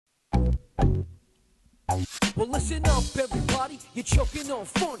Well, listen up, everybody. You're choking on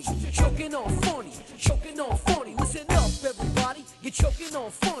funny. Choking on funny. Choking on funny. Listen up, everybody. You're choking on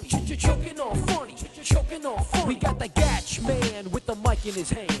funny. You're choking on funny. Choking on funny. We got the Gatch man with the mic in his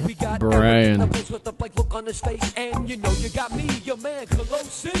hand. We got Brian. Eric in the place with the blank look on his face. And you know you got me, your man,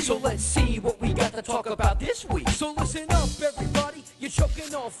 Colosi. So let's see what we got to talk about this week. So listen up, everybody. You're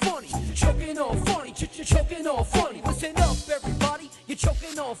choking on funny. Choking on funny. Choking on funny. Listen up, everybody. You're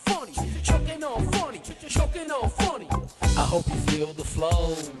choking on funny. Choking on funny. Choking on funny. I hope you feel the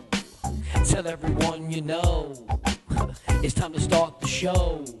flow. Tell everyone you know. It's time to start the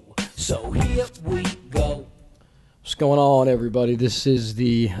show. So here we go. What's going on, everybody? This is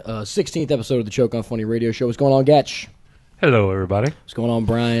the 16th episode of the Choke on Funny radio show. What's going on, Gatch? Hello, everybody. What's going on,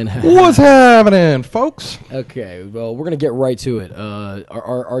 Brian? What's happening, folks? Okay, well, we're going to get right to it.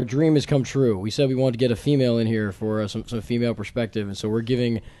 Our dream has come true. We said we wanted to get a female in here for some female perspective, and so we're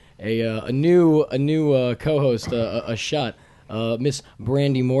giving a new co-host a shot. Miss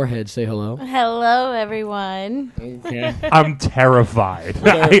Brandy Moorhead, say hello. Hello, everyone. Okay. I'm terrified.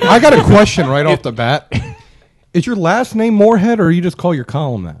 I got a question right off the bat. Is your last name Moorhead, or you just call your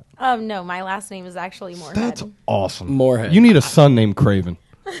column that? No, my last name is actually Moorhead. That's awesome. Moorhead. You need a son named Craven.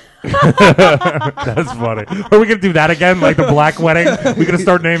 That's funny. Are we going to do that again, like the Black Wedding? We're going to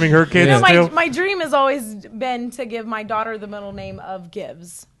start naming her kids, No, too? my dream has always been to give my daughter the middle name of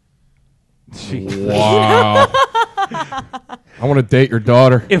Gibbs. Wow. I want to date your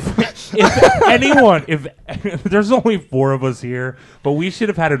daughter. If anyone, there's only 4 of us here, but we should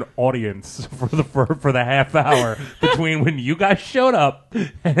have had an audience for the half hour between when you guys showed up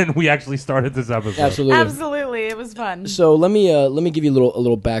and we actually started this episode. Absolutely. Absolutely, it was fun. So let me give you a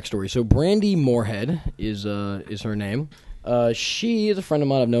little backstory. So Brandy Moorhead is her name. She is a friend of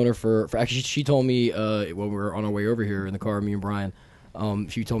mine. I've known her for actually she told me when we were on our way over here in the car, me and Brian.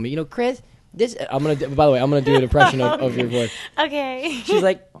 She told me, Chris, this. By the way, I'm gonna do an impression of your voice. Okay. She's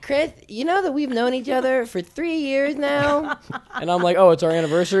like, Chris, you know that we've known each other for 3 years now, and I'm like, oh, it's our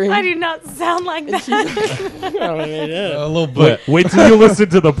anniversary. I do not sound like that. A little bit. Wait till you listen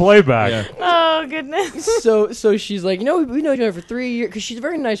to the playback. Yeah. Oh, goodness. So she's like, we know each other for 3 years because she's a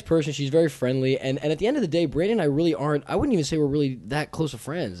very nice person. She's very friendly, and at the end of the day, Brandon and I really aren't. I wouldn't even say we're really that close of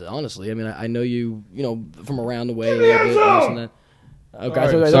friends, honestly. I mean, I know you, from around the way. A little bit, this and that.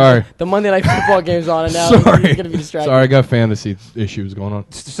 Okay, Sorry. The Monday Night Football game's on, and now Sorry. you're going to be distracted. Sorry, I got fantasy issues going on.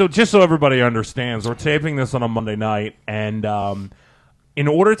 So just so everybody understands, we're taping this on a Monday night, and in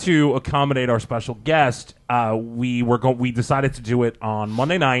order to accommodate our special guest, we decided to do it on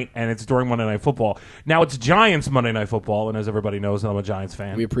Monday night, and it's during Monday Night Football. Now it's Giants Monday Night Football, and as everybody knows, I'm a Giants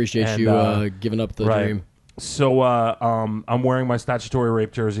fan. We appreciate you giving up the dream. So I'm wearing my statutory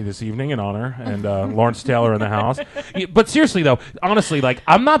rape jersey this evening in honor, and Lawrence Taylor in the house. But seriously, though, honestly,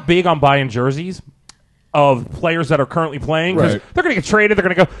 I'm not big on buying jerseys of players that are currently playing because they're going to get traded. They're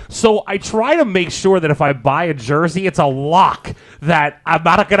going to go. So I try to make sure that if I buy a jersey, it's a lock that I'm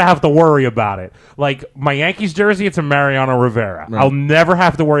not going to have to worry about it. Like my Yankees jersey, it's a Mariano Rivera. Right. I'll never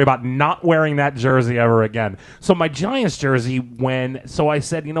have to worry about not wearing that jersey ever again. So my Giants jersey, so I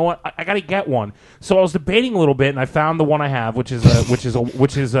said, you know what, I got to get one. So I was debating a little bit, and I found the one I have, which is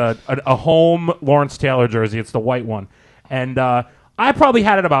a home Lawrence Taylor jersey. It's the white one, and I probably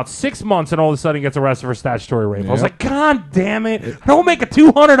had it about 6 months, and all of a sudden he gets arrested for statutory rape. I was like, God damn it. Don't make a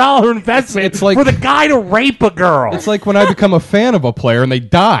 $200 investment It's like, for the guy to rape a girl. It's like when I become a fan of a player and they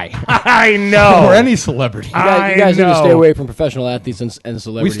die. I know. Or any celebrity. You guys need to stay away from professional athletes and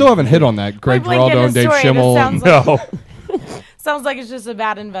celebrities. We still haven't hit on that. Greg Giraldo and Dave Schimmel. Sounds like it's just a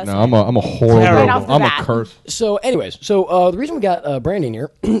bad investment. No, I'm a horrible. Right off the I'm bat. a curse. So, anyways, the reason we got Brandon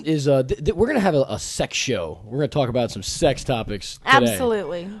here is we're going to have a sex show. We're going to talk about some sex topics today.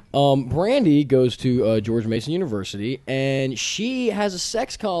 Absolutely. Brandy goes to George Mason University, and she has a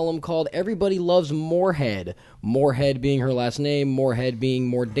sex column called Everybody Loves Moorhead. Moorhead being her last name, Moorhead being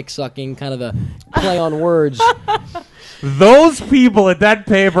more dick-sucking, kind of a play on words. Those people at that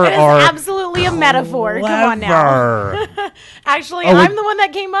paper are absolutely a metaphor. clever. Come on now. Actually, I'm the one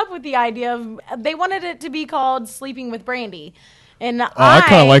that came up with the idea of they wanted it to be called Sleeping with Brandy. And I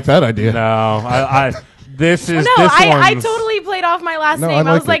kind of like that idea. No, I totally played off my last name.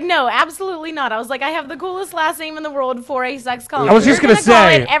 I was like, it. no, absolutely not. I was like, I have the coolest last name in the world for a sex column. I was just going gonna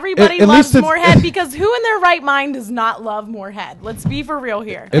say, everybody at loves least it's- Moorhead because who in their right mind does not love Moorhead? Let's be for real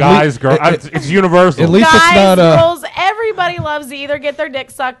here. guys, girls, it's universal. At least Guys, it's not girls, everybody loves to either get their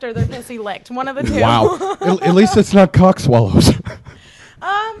dick sucked or their pussy licked. One of the two. Wow. At least it's not cock swallows.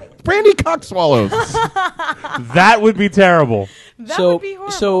 Brandy cock swallows. That would be terrible. That would be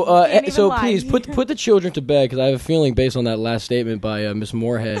horrible. Can't even lie. Please put the children to bed because I have a feeling based on that last statement by Miss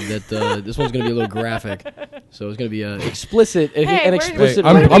Moorhead that this one's going to be a little graphic. So it's going to be explicit. Hey, explicit.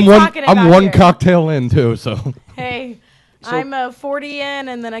 what are we talking I'm about one here? cocktail in too. So Hey, I'm a 40 in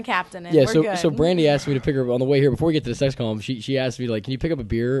and then a captain in. Yeah, We're good. so Brandy asked me to pick her up on the way here before we get to the sex column. She asked me like, can you pick up a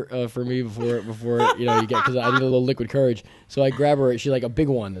beer for me before you get because I need a little liquid courage. So I grab her. She's like a big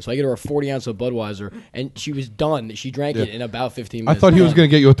one. So I get her a 40-ounce of Budweiser, and she was done. She drank it in about 15 minutes. I thought he was going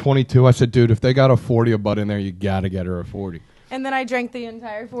to get you a 22. I said, dude, if they got a 40 of Bud in there, you got to get her a 40. And then I drank the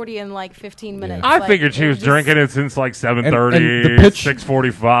entire 40 in like 15 minutes. I Like, figured she it was just- drinking it since like 7:30, And the pitch-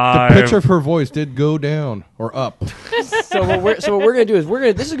 6:45. The pitch of her voice did go down or up. So what we're gonna do is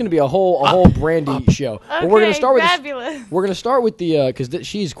this is gonna be a whole Brandy show. But we're gonna Okay, start with fabulous. we're gonna start with the because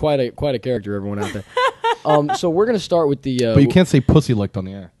she's quite a character. Everyone out there. So we're gonna start with the. But you can't say pussy licked on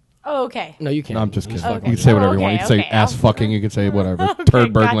the air. Oh, okay. No, you can't. No, I'm just kidding. Okay. You can say whatever Oh, you want. You okay, can say okay. ass fucking. You can say whatever. Okay,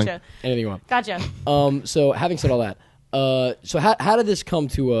 Turd burgling. Gotcha. Anything you want. Gotcha. So having said all that, so how did this come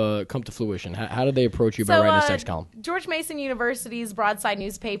to fruition? How did they approach you by writing a sex column? George Mason University's Broadside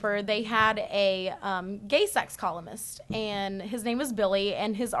newspaper, they had a gay sex columnist, and his name was Billy,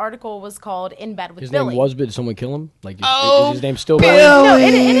 and his article was called "In Bed with His Billy." name was, but did someone kill him? Like, is his name still Billy? No,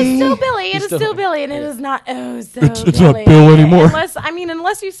 it is still Billy. It is still- still Billy, and it is not. Oh, so It's Billy. not Bill anymore.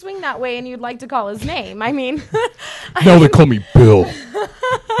 Unless you swing that way and you'd like to call his name. I mean, Now they call me Bill.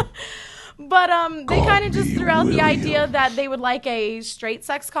 but they kind of just threw out the idea that they would like a straight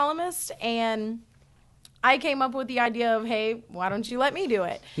sex columnist, and I came up with the idea of, hey, why don't you let me do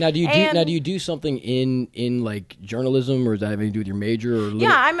it? Now, do you do something in like journalism, or does that have anything to do with your major? Or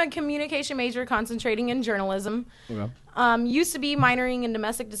Yeah, I'm a communication major concentrating in journalism. Okay. Used to be minoring in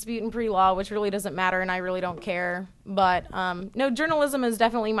domestic dispute and pre-law, which really doesn't matter, and I really don't care. But no, journalism is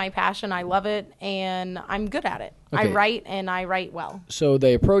definitely my passion. I love it, and I'm good at it. I Okay. write, and I write well. So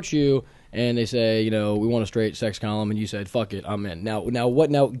they approach you and they say, we want a straight sex column, and you said, "Fuck it, I'm in." Now,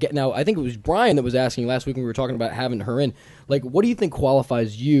 I think it was Brian that was asking last week when we were talking about having her in. Like, what do you think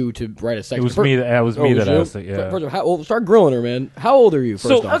qualifies you to write a sex? It was me that asked it. Yeah. First of all, start grilling her, man. How old are you?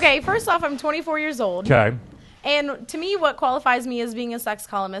 First off? Okay, first off, I'm 24 years old. Okay. And to me, what qualifies me as being a sex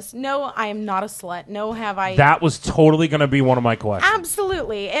columnist, no, I am not a slut. No, have I. That was totally going to be one of my questions.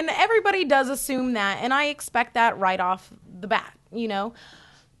 Absolutely. And everybody does assume that. And I expect that right off the bat,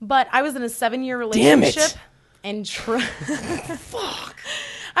 But I was in a 7-year relationship. Damn it. And fuck.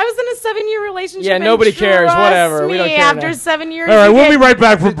 I was in a 7-year relationship. Yeah, and nobody cares. trust Whatever. We me, don't care after now. 7 years. All right, you we'll be get- right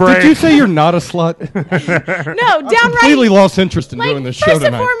back from break. Did you say you're not a slut? No, downright. Completely lost interest in doing this show First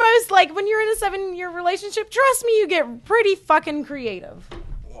and tonight. foremost, like when you're in a 7-year relationship, trust me, you get pretty fucking creative.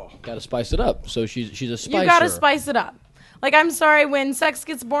 Got to spice it up. So she's a spicer. You gotta spice it up. Like, I'm sorry, when sex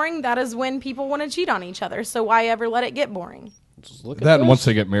gets boring, that is when people want to cheat on each other. So why ever let it get boring? Just look at That and this. once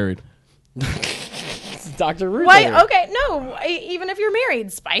they get married. Dr. Ruth. Why? over here. Okay, no. Even if you're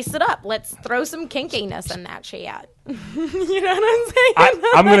married, spice it up. Let's throw some kinkiness in that shit. You know what I'm saying?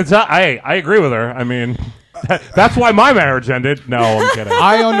 I'm going to tell. I agree with her. I mean, that's why my marriage ended. No, I'm kidding.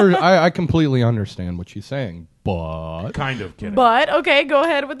 I completely understand what she's saying, but Kind of kidding. But okay, go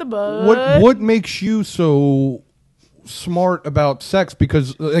ahead with the but. what makes you so smart about sex?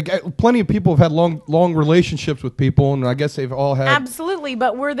 Because plenty of people have had long relationships with people, and I guess they've all had. Absolutely,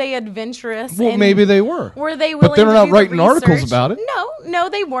 but were they adventurous? Well, and maybe they were. Were they willing But they're to not do the writing articles research? about it. No,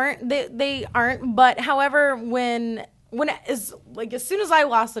 they weren't. They aren't. But however, when as soon as I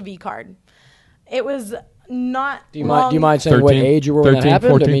lost the V card, it was not. Do you mind saying what 13, age you were when that 13, happened?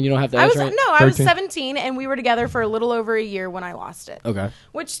 14? I mean, you don't have to I was answer it. I was 13. 17, and we were together for a little over a year when I lost it. Okay.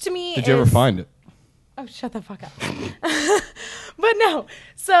 Which to me Did you ever find it? Oh, shut the fuck up. But no.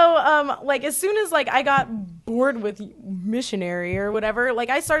 So, as soon as, I got bored with missionary or whatever,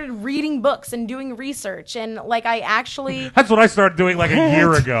 I started reading books and doing research. And, I actually... That's what I started doing like a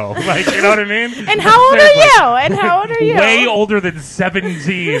year ago. You know what I mean? And how old are you? And how old are you? Way older than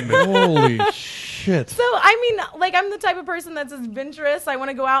 17. Holy shit! So, I mean, I'm the type of person that's adventurous. I want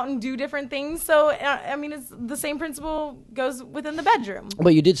to go out and do different things. So, I mean, it's the same principle goes within the bedroom.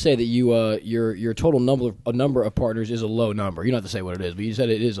 But you did say that your total number of partners is a low number. You don't have to say what it is, but you said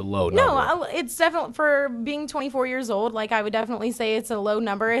it is a low number. No, it's definitely, for being 24 years old, I would definitely say it's a low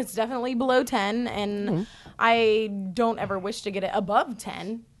number. It's definitely below 10, and I don't ever wish to get it above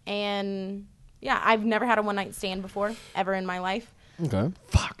 10. And, yeah, I've never had a one-night stand before, ever in my life. Okay.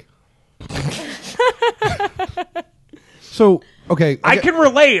 Fuck. So okay, I can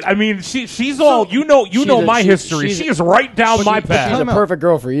relate. I mean, she's all you know my history. She is right down my She's path. a perfect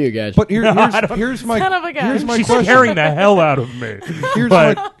girl for you guys. But here's my Son of a gun. here's my She's question. scaring the hell out of me.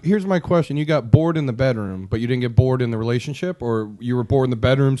 Here's my question. You got bored in the bedroom, but you didn't get bored in the relationship, or you were bored in the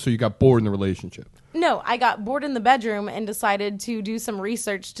bedroom, so you got bored in the relationship? No, I got bored in the bedroom and decided to do some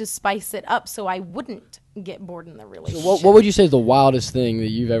research to spice it up so I wouldn't get bored in the relationship. what would you say is the wildest thing that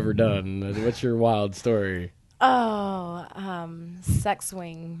you've ever done? What's your wild story? Oh, sex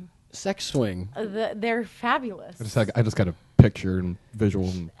swing. Sex swing. They're fabulous. I just got a picture and visual.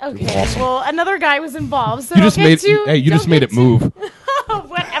 And Okay, well, another guy was involved, so you just don't made get too, hey, you just don't made get it move.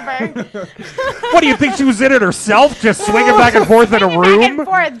 Whatever. What do you think she was in it herself, just swinging back and forth in a Back room? and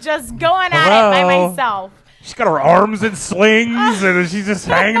forth, just going at it by Hello? myself. She's got her arms in slings, and she's just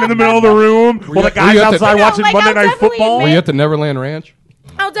hanging in the middle of the room while the guy's you at the- outside No, watching like, Monday I'll Night definitely Football. Were you at the Neverland Ranch?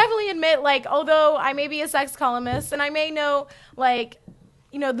 I'll definitely admit, like, although I may be a sex columnist and I may know, like,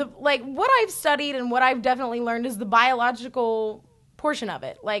 you know, what I've studied and what I've definitely learned is the biological portion of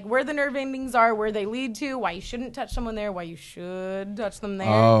it, like where the nerve endings are, where they lead to, why you shouldn't touch someone there, why you should touch them there.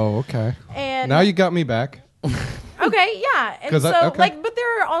 Oh, okay. And Now you got me back. okay, yeah, and 'Cause so okay. like, but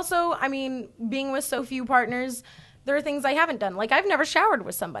there are also, I mean, being with so few partners, there are things I haven't done. Like, I've never showered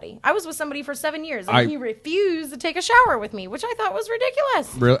with somebody. I was with somebody for 7 years, and he refused to take a shower with me, which I thought was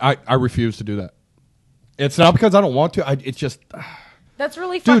ridiculous. Really, I refuse to do that. It's not because I don't want to. It's just, That's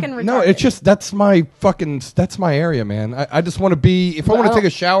really dude. fucking retarded. No, it's just that's my area, man. I just want to be. If I want to take a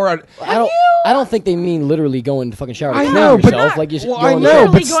shower, I don't think they mean literally going to fucking shower. To I clean know, but yourself. Like you well, go I in know,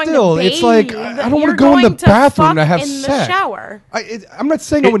 the- but Literally going to still, it's like bathe. I don't want You're to go in the going to bathroom to fuck have in the sex. shower. I'm not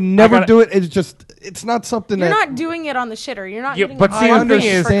saying I would never gotta- do it. It's just it's not something You're that not doing it on the shitter. You're not Yeah, getting but it see, on the the thing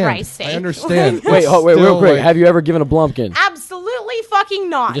is- for Christ's sake. I understand. Wait, It's wait, real still, quick. like- Have you ever given a blumpkin? Absolutely fucking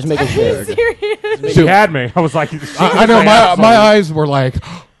not. Just making Are sure. you serious? She had me. I was like, I know my eyes were like,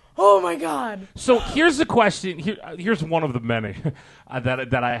 Oh my god. So here's the question. Here's one of the many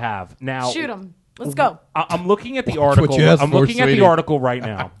that I have now. Shoot him. Let's go. I'm looking at the article. you asked I'm for, looking at the sweetie. article right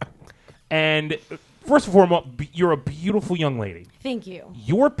now, and first and foremost, you're a beautiful young lady. Thank you.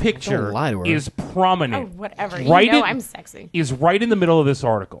 Your picture Don't lie to her. is Oh, prominent. whatever. Right You know in- I'm sexy. Is right in the middle of this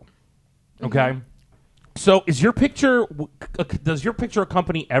article. Okay. So is your picture? Does your picture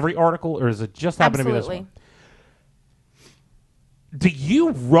accompany every article, or does it just happen to be this Absolutely. one? Do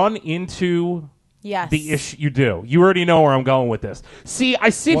you run into Yes. the issue? You do. You already know where I'm going with this. See, I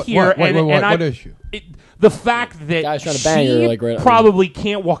sit here and what I, issue? the fact that Guy's trying to bang her, she like, right- probably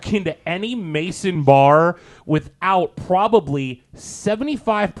can't walk into any Mason bar without probably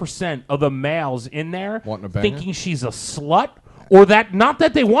 75% of the males in there Wanting to bang her? thinking she's a slut. Or that, not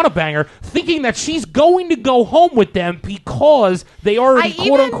that they want to bang her, thinking that she's going to go home with them because they already I quote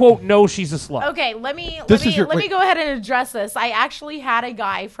even- unquote know she's a slut. Okay, let me This is your- let me wait. go ahead and address this. I actually had a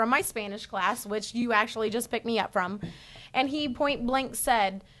guy from my Spanish class, which you actually just picked me up from, and he point blank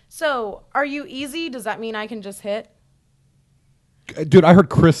said, "So, are you easy? Does that mean I can just hit?" Dude, I heard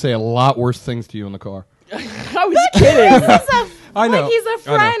Chris say a lot worse things to you in the car. I was kidding. I know. Like he's a I know.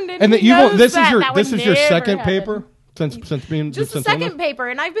 friend, and And he that you knows this that is your that would this is your never second happen. paper since being Just a since on second this? paper,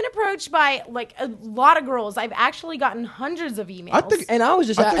 and I've been approached by like a lot of girls. I've actually gotten hundreds of emails. I think- And I was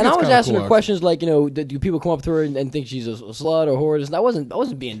just I think and I it's was kinda asking cool, her questions like, you know, do people come up to her and think she's a slut or whore? And I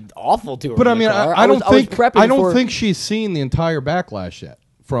wasn't being awful to her. But in I the mean, car. I don't think prepping I don't for- think she's seen the entire backlash yet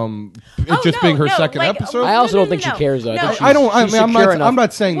from it Oh, just no, being her no, second like, episode. I also No, don't think no, she cares though. no. I, think I don't. I she's mean, secure enough. I'm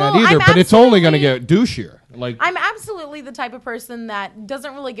not saying Well, that either, I'm but it's only going to absolutely- get douchier. Like I'm absolutely the type of person that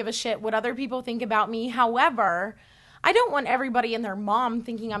doesn't really give a shit what other people think about me. However, I don't want everybody and their mom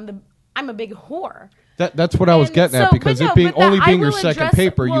thinking I'm a big whore. that's what I was And getting at so- because but it no, being but that- only I being your will second address-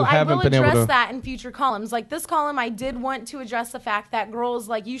 paper, you well, haven't been I will able address to. that in future columns. Like this column, I did want to address the fact that girls,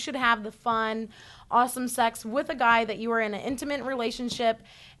 like, you should have the fun, awesome sex with a guy that you are in an intimate relationship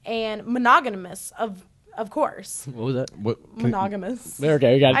and monogamous, of course. What was that? What, Monogamous.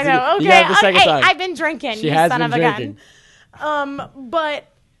 Okay, we got. I know. You Okay, got it the second hey, time. I've been drinking. She you has son been of a drinking. gun. But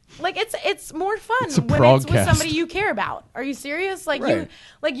like it's more fun It's a when it's with broadcast. somebody you care about. Are you serious? Like Right.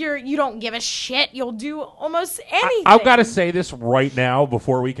 you don't give a shit. You'll do almost anything. I've got to say this right now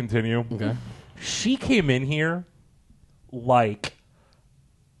before we continue. Okay. She came in here like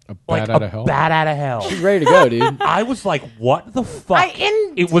a bat out of hell. bat out of hell. She's ready to go, dude. I was like, "What the fuck?"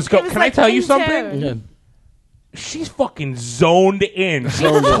 It was. Can I like tell you in something? tone. Yeah. She's fucking zoned in. She's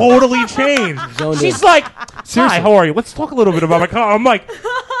Zoned in. totally changed. Zoned She's in. like, "Hi, how are you? Let's talk a little bit about my car." I'm like,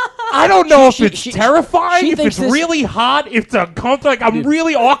 I don't know if it's terrifying, she if thinks it's this- really hot, if it's uncomfortable. Like, I'm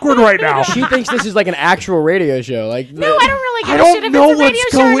really awkward right now. She thinks this is like an actual radio show. Like No, I don't really I give don't a shit if know it's a radio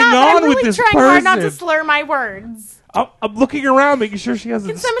what's show or going not. But on I'm with really this trying hard not to person. slur my words. I'm looking around, making sure she hasn't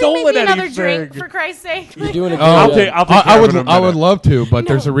Can somebody make stolen me another anything. drink, for Christ's sake? You're doing a good I'll job. take I care of it in a would minute. love to, but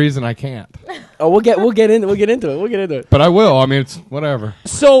there's a reason I can't. Oh, we'll get into it. But I will. I mean, it's whatever.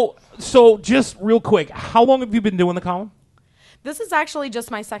 So just real quick, how long have you been doing the column? This is actually just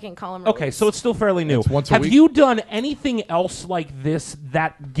my second column. Okay, release. so it's still fairly new. It's once a Have week. you done anything else like this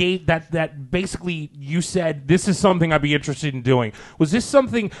that gave that basically you said this is something I'd be interested in doing? Was this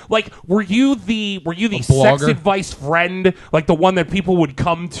something like were you the sex blogger? advice friend, like the one that people would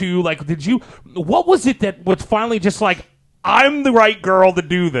come to? Like, what was it that was finally just like I'm the right girl to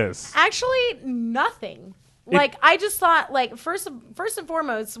do this? Actually, nothing. Like, I just thought, like, first and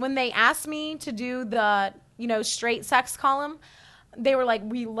foremost, when they asked me to do the, straight sex column, they were like,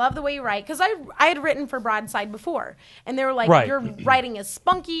 we love the way you write. Because I had written for Broadside before. And they were like, Right. your writing is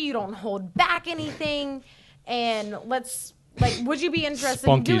spunky. You don't hold back anything. And would you be interested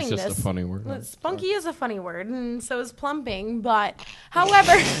Spunky in is doing just this? a funny word. Well, spunky is a funny word, and so is plumping. But,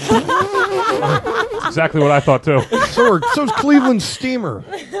 however... Exactly what I thought too. So's Cleveland Steamer.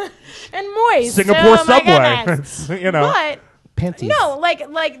 and moist. Singapore oh, my Subway. goodness. It's, But Panties. no,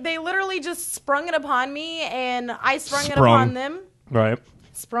 like they literally just sprung it upon me, and I sprung it Sprung. upon them. right.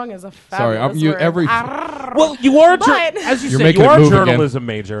 Sprung is a Sorry, fabulous you word. every. Well, you are, But- as you You're said, making you it are a move again. journalism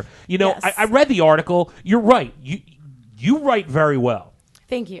major. Yes. I read the article. You're right. You write very well.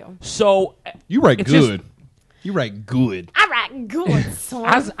 Thank you. So You write it's just- good. You write good. All right, good.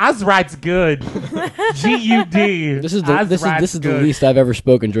 son. As writes good. G-U-D. This is the least I've ever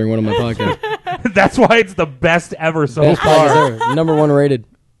spoken during one of my podcasts. That's why it's the best ever so Best far. podcast ever. Number 1 rated.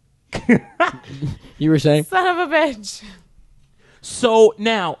 You were saying? Son of a bitch. So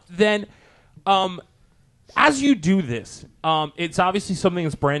now, then, as you do this, it's obviously something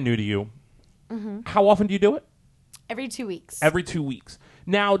that's brand new to you. Mm-hmm. How often do you do it? Every 2 weeks. Every 2 weeks.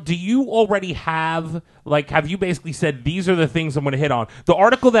 Now, do you already have you basically said these are the things I'm going to hit on? The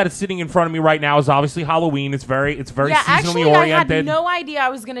article that is sitting in front of me right now is obviously Halloween. It's very yeah, seasonally actually, oriented. I had no idea I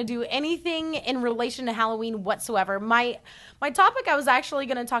was going to do anything in relation to Halloween whatsoever. My topic I was actually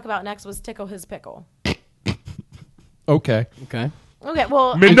going to talk about next was Tickle His Pickle. Okay. Okay. Okay,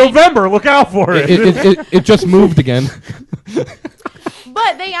 well, Mid-November, look out for it. It just moved again.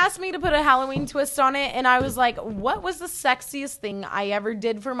 but they asked me to put a Halloween twist on it, and I was like, what was the sexiest thing I ever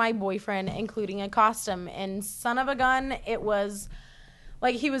did for my boyfriend, including a costume? And son of a gun, it was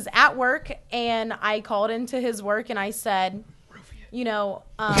like he was at work, and I called into his work, and I said,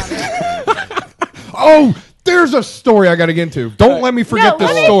 Oh, there's a story I got to get into. Don't let me forget no, this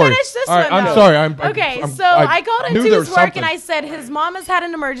let me story. finish this All right, one, I'm though. sorry. I called knew into there his was work something. and I said his mom has had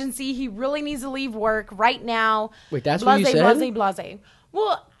an emergency. He really needs to leave work right now. Wait, that's what you blase, said? blase.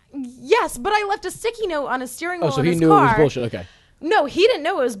 Well, yes, but I left a sticky note on his steering wheel Oh, so in he his knew car. it was bullshit. Okay. No, he didn't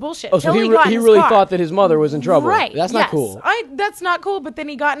know it was bullshit. Oh, so till he got in his really car. thought that his mother was in trouble. Right. That's not yes. cool. That's not cool. But then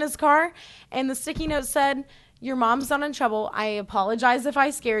he got in his car, and the sticky note said, "Your mom's not in trouble. I apologize if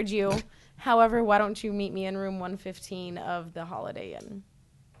I scared you. However, why don't you meet me in room 115 of the Holiday Inn?"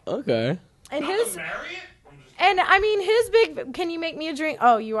 Okay. And his big, can you make me a drink?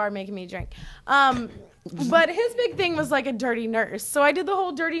 Oh, you are making me a drink. But his big thing was like a dirty nurse. So I did the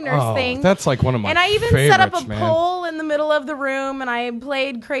whole dirty nurse thing. That's like one of my And I even set up a favorites, man. pole in the middle of the room, and I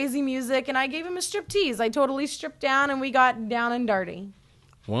played crazy music, and I gave him a strip tease. I totally stripped down, and we got down and dirty.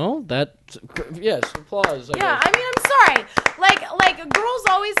 Well, yes, applause. Yeah, I mean, I'm sorry. Like girls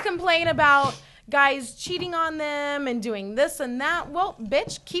always complain about guys cheating on them and doing this and that. Well,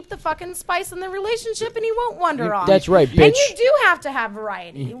 bitch, keep the fucking spice in the relationship and he won't wander off. That's right, And bitch. you do have to have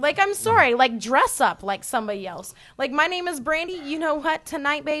variety. Like, I'm sorry. Like, dress up like somebody else. Like, my name is Brandy. You know what?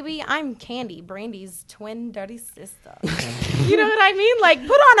 Tonight, baby, I'm Candy, Brandy's twin dirty sister. You know what I mean? Like,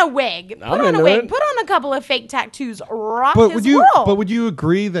 put on a wig. Put I'm on a into wig. it. Put on a couple of fake tattoos. Rock But his world. would you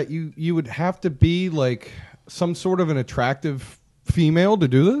agree that you would have to be like some sort of an attractive female to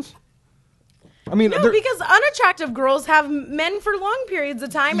do this? I mean, No, because unattractive girls have men for long periods of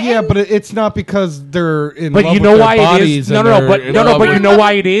time. yeah, and but it's not because they're in But love you with know their why bodies. it is? and No, they're but in no, love but with- you know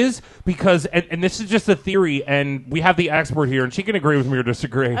why it is? Because and this is just a theory, and we have the expert here, and she can agree with me or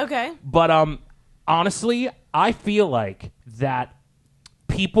disagree. Okay. But honestly, I feel like that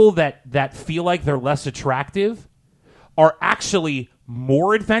people that feel like they're less attractive are actually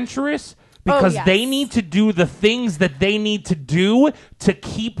more adventurous because yes. they need to do the things that they need to do to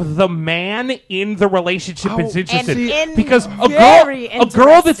keep the man in the relationship is interested. And Because a very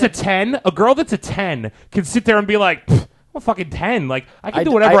girl that's a interested. 10 can sit there and be like, "Pfft, I'm a fucking 10. Like I can I-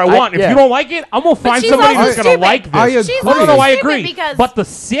 do whatever I, I- want. If yeah. you don't like it, I'm gonna find she's somebody also who's gonna stupid. like this. I agree. She's No, also I stupid agree. because But the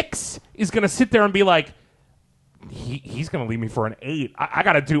 6 is gonna sit there and be like, he's going to leave me for an 8. I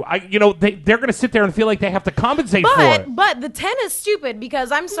got to do. They're going to sit there and feel like they have to compensate for it. But the 10 is stupid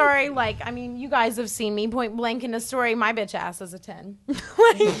because I'm sorry. Like, I mean, you guys have seen me point blank in a story. My bitch ass is a 10. Look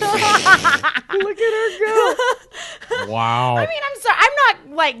at her go. Wow. I mean, I'm sorry. I'm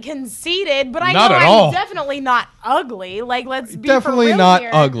not like conceited, but I Not know at I'm all. definitely not ugly. Like, let's be Definitely for real not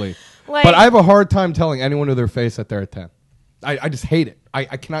here. ugly. Like, But I have a hard time telling anyone to their face that they're a 10. I just hate it. I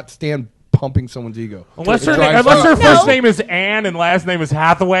cannot stand pumping someone's ego. Unless It her, drives unless me her crazy. first name is Ann and last name is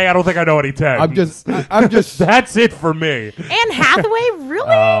Hathaway, I don't think I know any 10. I'm just. That's it for me. Anne Hathaway, really?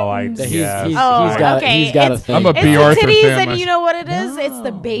 Oh, I He's, guess. he's Oh, got okay. he's got a It's- thing. I'm a It's B. the Arthur titties, fan and you know what it is? It's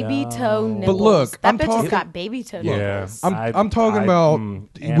the baby toe nipples. look, that I'm bitch has talking- got baby toe Yeah. nipples. I'm talking about. Anne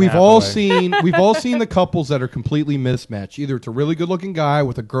We've all Hathaway. seen the couples that are completely mismatched. Either it's a really good looking guy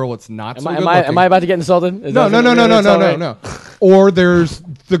with a girl that's not so good am looking. I about to get insulted? Is No, that- no. Or there's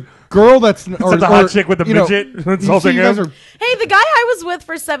the girl that's or the hot chick with the midget you insulting see, you guys him? are- Hey, the guy I was with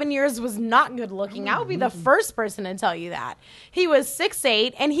for 7 years was not good looking. I would be the first person to tell you that. He was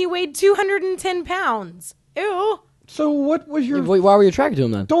 6'8" and he weighed 210 pounds. Ew. so what was your? Why were you attracted to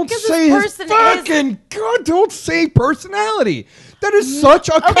him then? Don't Because say his his person fucking God. Don't say personality. That is such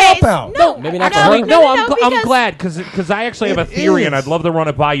a Okay, cop out. no, Maybe not no, for her. No, I'm because- glad because I actually have a It theory and is. I'd love to run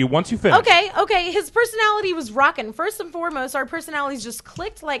it by you once you finish. Okay. His personality was rocking. First and foremost, our personalities just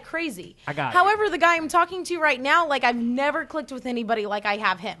clicked like crazy. I got you. However, the guy I'm talking to right now, like I've never clicked with anybody like I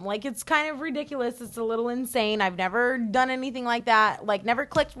have him. Like it's kind of ridiculous. It's a little insane. I've never done anything like that. Like never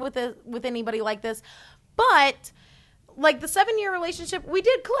clicked with anybody like this. But like the 7-year relationship, we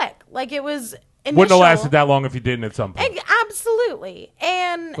did click. Like it was initial. Wouldn't have lasted that long if you didn't at some point. Absolutely.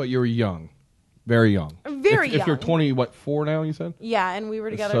 And But you're young, very young. Very If you're young. 4 now, you said. yeah, and we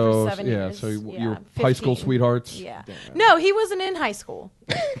were together So, for 7 yeah, years. so you're high school 15. sweethearts. Yeah. No, he wasn't in high school.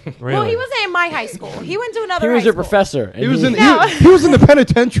 Really? Well, he wasn't in my high school. He went to He another was high your school. professor. And He was in No. he was in the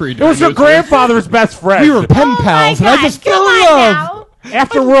penitentiary. It was your grandfather's best friend. We were pen Oh pals, my and I God, just fell come in on love. now.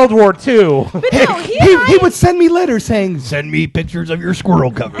 After World War II. But no, he He would send me letters saying, "Send me pictures of your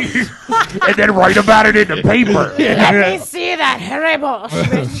squirrel covers." and then write about it in the paper. Let me see that hairy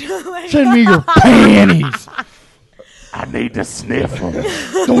bush. Send me your panties. I need to sniff them.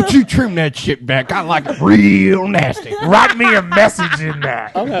 Don't you trim that shit back. I like it real nasty. Write me a message in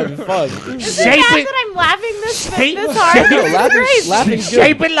that. I'm having fun. Is it Shape bad it. that I'm laughing this Shape- hard? shape- This is crazy. laughing's good.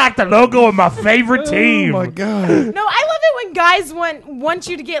 Shape it like the logo of my favorite team. Oh my god. No, I love it when guys want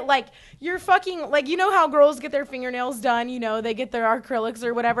you to get like you're fucking like you know how girls get their fingernails done, you know, they get their acrylics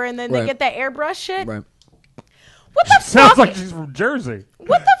or whatever, and then they Right. get that airbrush shit. Right. What the Sounds fuck? like she's from Jersey.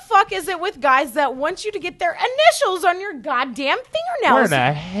 What the fuck is it with guys that want you to get their initials on your goddamn fingernails? Where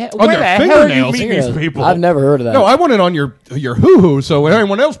the hell? On Where their the hell are you fingernails? meeting these people? I've never heard of that. No, I want it on your hoo-hoo, so when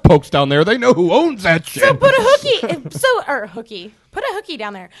anyone else pokes down there, they know who owns that shit. So put a hooky. Put a hooky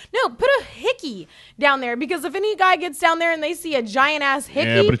down there. No, put a hickey down there because if any guy gets down there and they see a giant ass hickey,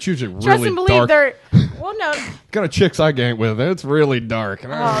 Yeah, but it's usually trust really and believe dark. they're. Well, no. kind of chicks I gang with, it's really dark.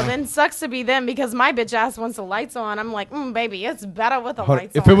 Oh, then sucks to be them because my bitch ass wants the lights on. I'm like, baby, it's better with the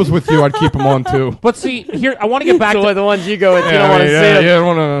lights If on. it was with you, I'd keep them on too. But see, here I want to get back So to the ones you go with, you don't want to see them.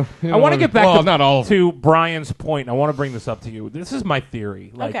 Yeah, I want to get back well, not all. to Brian's point. I want to bring this up to you. This is my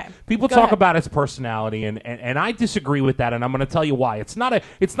theory. Like Okay. people Go talk ahead. about his personality, and I disagree with that, and I'm going to tell you why. It's not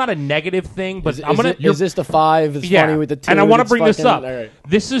a negative thing, but I'm going to. Is this the 5? It's funny with the 2. and I want to it's bring this fucking- up. all right.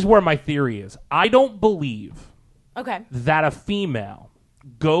 This is where my theory is. I don't believe Okay. that a female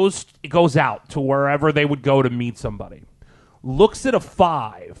goes out to wherever they would go to meet somebody, looks at a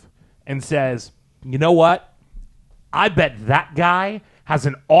 5 and says, "You know what? I bet that guy has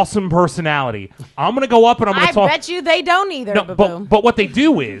an awesome personality. I'm going to go up and I'm going I to talk." bet you they don't either, No, boo-boo. but what they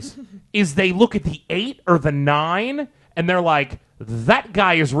do is they look at the 8 or the 9 and they're like, "That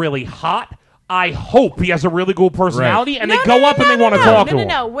guy is really hot. I hope he has a really cool personality," and they go up and they want to talk to him.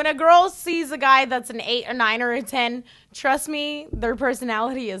 No. When a girl sees a guy that's an 8 or 9 or a 10, trust me, their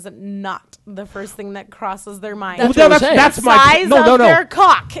personality is not the first thing that crosses their mind. That's Well, what I'm saying. that's my Size no. of their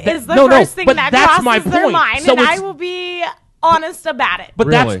cock is the no, first thing but that that's crosses my their point. mind, So and I it's- will be honest about it. But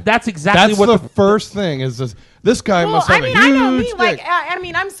Really? that's exactly That's what the first thing is this guy Well, must have I mean, a I huge know me. dick. Like, I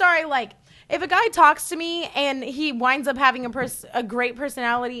mean, I'm sorry. Like, if a guy talks to me and he winds up having a great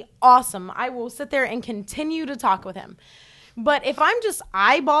personality, awesome. I will sit there and continue to talk with him. But if I'm just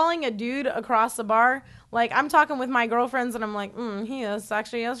eyeballing a dude across the bar, like I'm talking with my girlfriends and I'm like, he is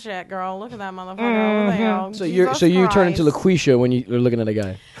sexy as shit, girl. Look at that motherfucker over there. So Jesus you turn into Christ. LaQuisha when you're looking at a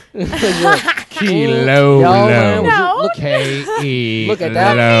guy. Kilo, Y'all, man, No. look, K-E, Look at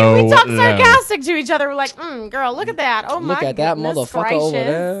that. We talk low. sarcastic to each other. We're like, girl, look at that. Oh my look at that goodness motherfucker over gracious.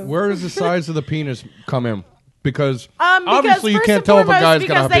 there. Where does the size of the penis come in? Because Because obviously you first can't and tell if a foremost, guy's got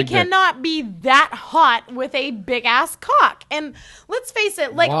because a they big dick. cannot be that hot with a big ass cock. And let's face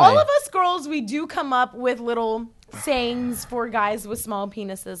it, like Why? all of us girls, we do come up with little sayings for guys with small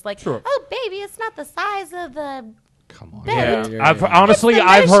penises, like, Sure. "Oh, baby, it's not the size of the." Come on. Yeah, Bed. honestly, It's the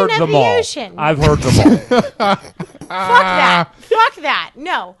I've heard motion of them the all. ocean. I've heard them all. Fuck that. Fuck that.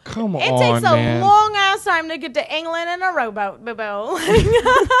 No. Come It takes on, a man. long ass time to get to England in a rowboat, Bobo.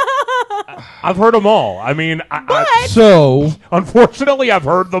 I've heard them all. I mean, So unfortunately, I've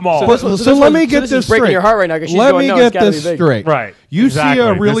heard them all. So let me get this this is breaking straight. your heart right now, 'cause she's Let going, me "No, it's get gotta this be big." straight. Right. You Exactly. see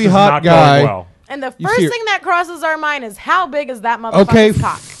a This really is hot not going guy. well. And the You first see- thing that crosses our mind is how big is that motherfucker's Okay,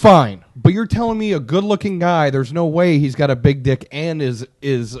 cock? fine. But you're telling me a good-looking guy, there's no way he's got a big dick and is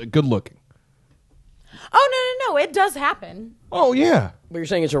good-looking. Oh, no. It does happen. Oh, yeah. But you're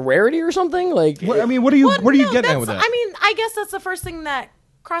saying it's a rarity or something? Like, What, I mean, what are you Well, what are you no, getting at with that's- that? I mean, I guess that's the first thing that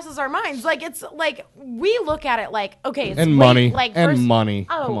crosses our minds. Like, it's like we look at it like, okay, it's And way- money. like And first- money.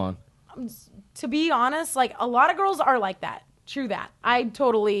 Oh, Come on. To be honest, like a lot of girls are like that. True that. I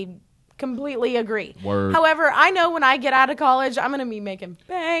totally, completely agree. Word. However, I know when I get out of college, I'm gonna be making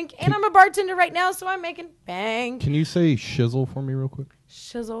bank, and I'm a bartender right now, so I'm making bank. Can you say shizzle for me real quick?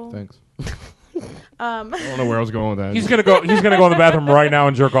 Shizzle. Thanks. I don't know where I was going with that. He's gonna go. He's gonna go in the bathroom right now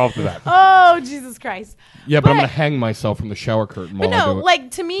and jerk off to that. Oh, Jesus Christ. yeah, but I'm but- going to hang myself from the shower curtain But while I no, do it.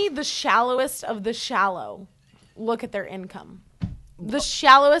 like to me, the shallowest of the shallow look at their income. The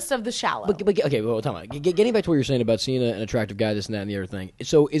shallowest of the shallow. But okay, well, time out. Getting back to what you're saying about seeing an attractive guy, this and that, and the other thing.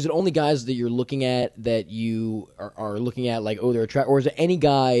 So, is it only guys that you're looking at that you are looking at like, oh, they're attractive, or is it any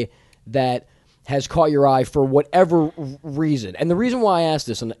guy that has caught your eye for whatever reason? And the reason why I ask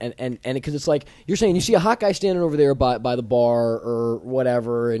this, and because it's like you're saying, you see a hot guy standing over there by the bar or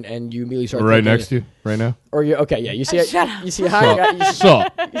whatever, and you immediately start right thinking, next to you right now. or you you see Shut up. you see a hot guy,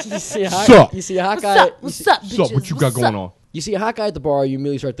 Sup? you see a hot Sup? you see a hot What's guy, up? What's up, bitches? Sup? What you got What's going up? on? you see a hot guy at the bar, you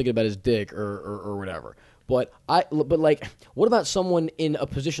immediately start thinking about his dick or whatever. But like, what about someone in a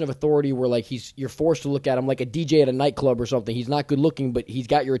position of authority where like you're forced to look at him like a DJ at a nightclub or something? He's not good looking, but he's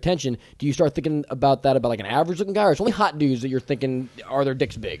got your attention. Do you start thinking about that about like an average looking guy, or it's only hot dudes that you're thinking are their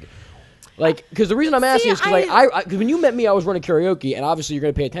dicks big? Like, because the reason I'm asking is because like cause when you met me, I was running karaoke, and obviously you're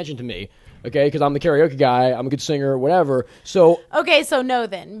going to pay attention to me. Okay, because I'm the karaoke guy, I'm a good singer, whatever. So Okay, so no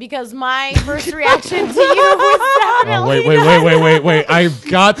then, because my first reaction to you was definitely Wait. I've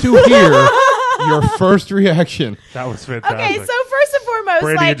got to hear your first reaction. That was fantastic. Okay, so first and foremost,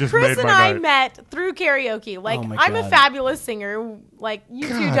 Brady had like just Chris made and my I night. met through karaoke. Like Oh my I'm a God. fabulous singer. Like you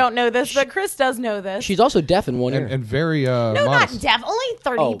two don't know this, but Chris does know this. she's also deaf in one ear. And very no, modest. not deaf. Only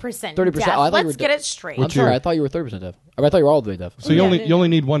 30%. 30%. Deaf. Oh, I thought you were Let's get it straight. I'm sorry, I thought you were 30% deaf. I thought you were all the way deaf. So you only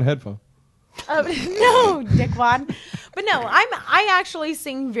need one headphone. No, dickwad. But no, I actually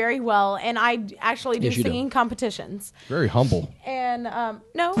sing very well, and I actually do Yes, you do. singing competitions. Very humble. And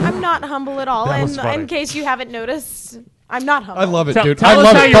no, I'm not humble at all. That was And funny. in case you haven't noticed, I'm not humble. I love it, Tell- dude. tell I us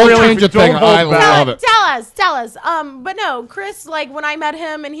love how it. you Don't really change a feel. thing. Don't hold I back. love it. Tell us. But no, Chris, like when I met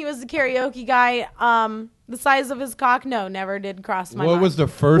him and he was the karaoke guy, the size of his cock, no, never did cross my What mind. was the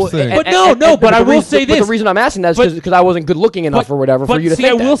first thing? But but I the will reason- say but this. the reason I'm asking that is But- because I wasn't good looking enough or whatever for but you to see,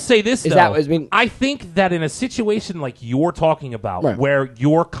 think I will that. say this, Is though. that- I mean- I think that in a situation like you're talking about, Right. where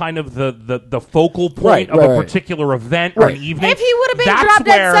you're kind of the focal point Right, of right, a right. particular event or Right. an evening, if he would have been that's drop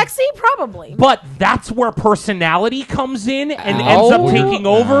where- dead sexy, probably. But that's where personality comes in and Ow. ends up taking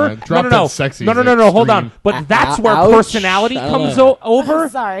over. Drop no. Dead Sexy No. is Hold on. extreme. But that's where Ouch. personality I don't comes know. over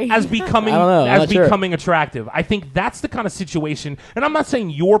Sorry. as becoming I don't know. I'm as not sure. becoming attractive. I think that's the kind of situation. And I'm not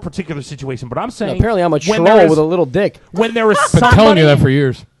saying your particular situation, but I'm saying Apparently, I'm a when troll there is- with a little dick. when there is Been somebody telling you that for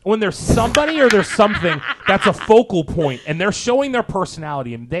years. when there's somebody or there's something that's a focal point and they're showing their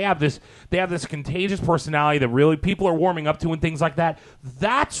personality and they have this contagious personality that really people are warming up to and things like that,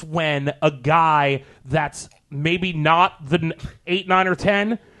 that's when a guy that's maybe not the 8, 9, or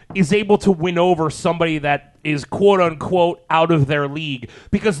 10 is able to win over somebody that is quote unquote out of their league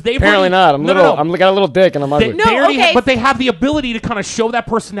because they've Apparently already- not. I'm No, little. no. I'm got a little dick and I'm ugly. No, They already okay. but they have the ability to kind of show that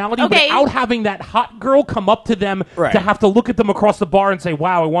personality Okay. without having that hot girl come up to them Right. to have to look at them across the bar and say,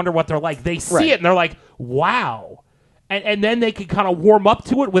 wow, I wonder what they're like. They see Right. it and they're like, wow. And then they can kind of warm up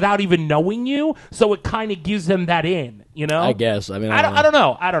to it without even knowing you. So it kind of gives them that in, you know? I guess. I mean, I don't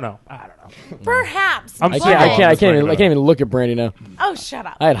know. Perhaps. I'm I but- sorry. can't even look at Brandy now. Oh, shut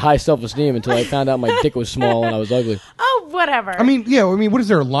up. I had high self-esteem until I found out my dick was small and I was ugly. Oh, whatever. I mean, what is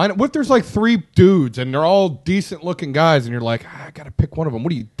there a line? What if there's like 3 dudes and they're all decent looking guys and you're like, I gotta pick one of them. What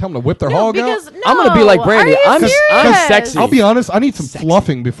do you tell them to whip their no, hog because out? no. I'm gonna be like Brandy. Are you I'm serious? sexy. I'll be honest, I need some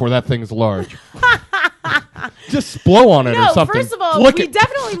fluffing before that thing's large. Just blow on it or No, something. first of all, Flick we it.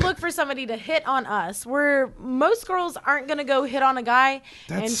 definitely look for somebody to hit on us. Where most girls aren't going to go hit on a guy.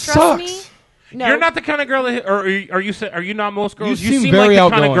 That and sucks. trust me, no. You're not the kind of girl that, or are you not most girls? You seem seem very like the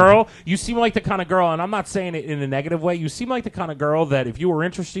kind of outgoing. girl. You seem like the kind of girl, and I'm not saying it in a negative way. You seem like the kind of girl that if you were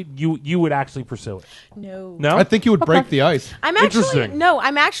interested, you would actually pursue it. No. No, I think you would break the ice. I'm actually Interesting.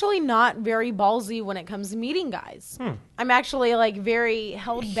 I'm actually not very ballsy when it comes to meeting guys. I'm actually like very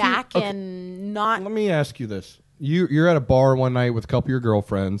held back okay. and not. Let me ask you this: you're at a bar one night with a couple of your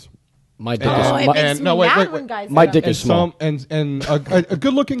girlfriends. My dick Oh, is it my, makes me no, wait, mad wait, when wait. guys. My say dick that. is small. And a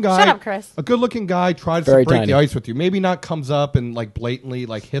good-looking guy. Shut up, Chris. A good-looking guy tries Very to break tiny. the ice with you. Maybe not comes up and like blatantly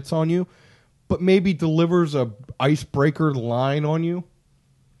like hits on you, but maybe delivers a icebreaker line on you.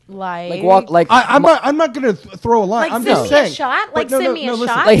 Like walk like I'm not gonna throw a line. Like I'm send just me saying. a shot. But Like no, send no, me no, a listen.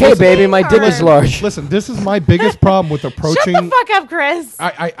 shot. like, hey baby, my dick Or- is large. Listen, this is my biggest problem with approaching. Shut the fuck up, Chris.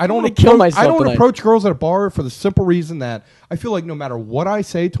 I don't gonna kill approach, myself I don't tonight. approach girls at a bar for the simple reason that I feel like no matter what I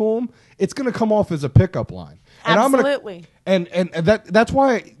say to them, it's going to come off as a pickup line. And Absolutely. I'm gonna, and that's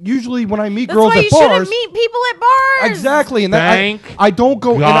why usually when I meet That's girls why at you bars, shouldn't meet people at bars. exactly, and Thank I don't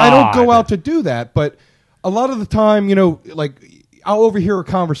go and I don't go God. out to do that. But a lot of the time, like I'll overhear a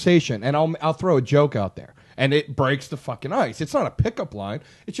conversation and I'll throw a joke out there. And it breaks the fucking ice. It's not a pickup line.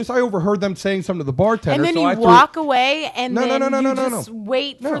 It's just I overheard them saying something to the bartender. And then so you I threw- walk away, and No, no, then no, no, you no, no, just no.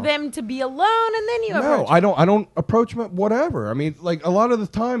 wait for No. them to be alone, and then you No, approach. I don't approach them at whatever. I mean, like a lot of the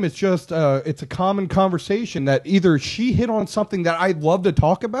time, it's just it's a common conversation that either she hit on something that I'd love to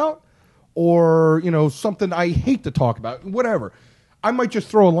talk about, or something I hate to talk about. Whatever. I might just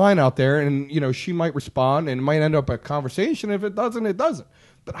throw a line out there, and she might respond, and it might end up a conversation. If it doesn't, it doesn't.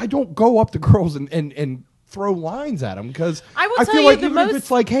 But I don't go up to girls and throw lines at them because I will I tell feel you like the even if most- it's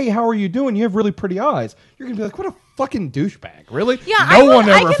like, hey, how are you doing? You have really pretty eyes. You're gonna be like, what a fucking douchebag, really? Yeah, no I one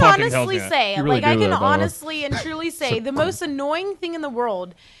ever can fucking tells honestly me that. say, You really like, I do can that, by the way. honestly and truly say, the most annoying thing in the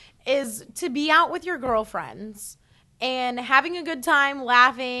world is to be out with your girlfriends and having a good time,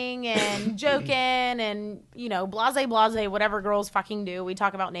 laughing and joking, and blase, whatever girls fucking do. We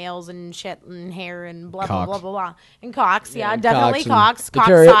talk about nails and shit and hair and blah blah Cocks. blah blah blah, and cocks. Yeah, and definitely and cocks. the Cock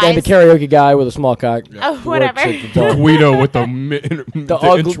and the size. karaoke guy with a small cock. Oh, whatever. Works at the door. Guido with the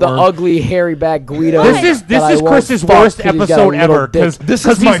The ugly hairy back Guido. What? This that I is won't Chris's fuck worst 'cause he's got a episode little ever dick. because This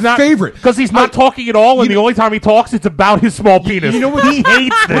is my favorite. because he's not talking at all, and the only time he talks, it's about his small penis. You know what? He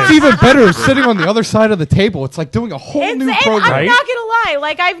hates this. What's even better is sitting on the other side of the table. It's like doing a whole And new I'm program. Right? not gonna lie.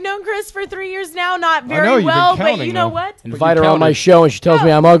 Like, I've known Chris for 3 years now, not know, very you've been well, but counting, you know though. what? Invite you her on my counted. show and she tells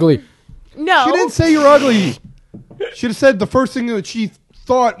me I'm ugly. No, She didn't say you're ugly. She'd have said the first thing that she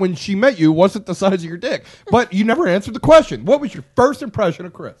thought when she met you wasn't the size of your dick. But you never answered the question. What was your first impression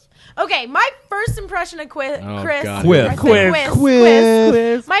of Chris? Okay, my first impression of Chris. Oh, Chris God. Quiz. I said Quiz.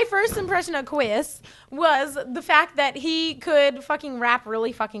 Quiz. My first impression of Quiz was the fact that he could fucking rap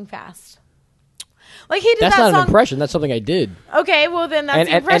really fucking fast. Like, he did That's that not song. an impression. That's something I did. Okay, well then that's And-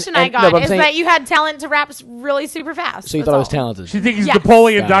 the and- impression and- I got no, but I'm is saying- that you had talent to rap really super fast. So you That's thought I was all. talented. She thinks he's Yes.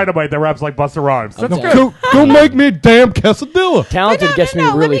 Napoleon Got it. Dynamite that raps like Busta Rhymes. That's Okay. good. Go make me a damn quesadilla. Talented gets me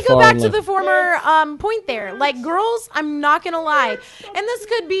Let really me go far back in to life. the former point there. Like, girls, I'm not gonna lie, and this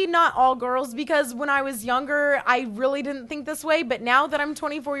could be not all girls, because when I was younger, I really didn't think this way. But now that I'm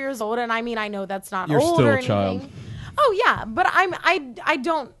 24 years old, and I mean, I know that's not You're old still or a anything. child. Oh yeah, but I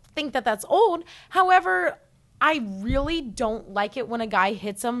don't think that that's old. However, I really don't like it when a guy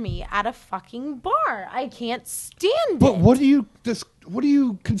hits on me at a fucking bar. I can't stand But it. what do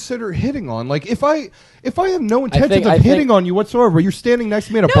you consider hitting on? Like if I have no intentions I of think- hitting on you whatsoever, you're standing next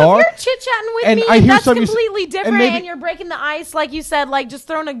to me at a No, bar. if you're chit chatting with and me, I hear that's something you s- completely and different, maybe- and you're breaking the ice, like you said, like just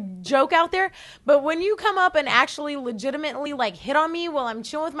throwing a joke out there. But when you come up and actually legitimately like hit on me while I'm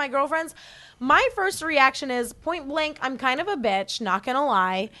chilling with my girlfriends, my first reaction is point blank, I'm kind of a bitch, not gonna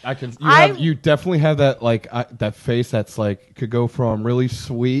lie. You definitely have that like that face that's like could go from really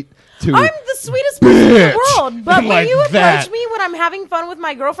sweet to I'm the sweetest person in Bitch. the world, but when Like you approach that. me when I'm having fun with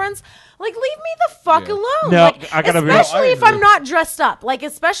my girlfriends, like leave me the fuck Yeah. alone. No, like, I gotta be- especially I if I'm agree. not dressed up. Like,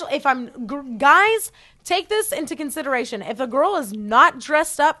 especially if guys, take this into consideration. If a girl is not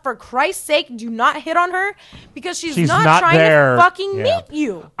dressed up, for Christ's sake, do not hit on her because she's not trying there. to fucking Yeah. meet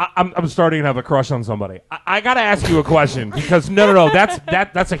you. I'm starting to have a crush on somebody. I got to ask you a question because no,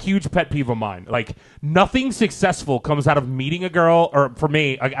 that's a huge pet peeve of mine. Like, nothing successful comes out of meeting a girl, or for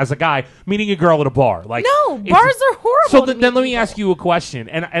me as a guy, meeting a girl at a bar. Like, No, it's- bars are horrible. So to then meet let me people. ask you a question,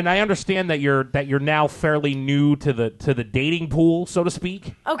 and I understand that you're now fairly new to the dating pool, so to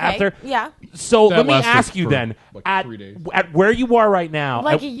speak. Okay, After yeah. So That let me lasted ask you for, then like, at 3 days. at where you are right now.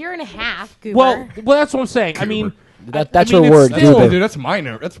 Like at- a year and a half, Goober. well, that's what I'm saying. I mean, That's I mean, her it's word, still- Goober. dude, that's mine.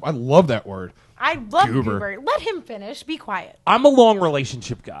 I love that word. I love Goober. Goober. Let him finish. Be quiet. I'm a long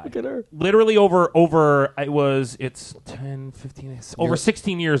relationship guy. Look at her. Literally it's 10, 15, over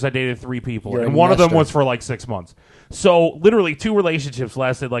 16 years I dated 3 people. You're And a one of them nester. was for like 6 months. So literally 2 relationships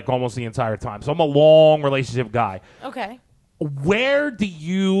lasted like almost the entire time. So I'm a long relationship guy. Okay. Where do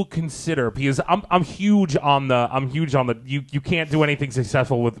you consider, because I'm huge on the you can't do anything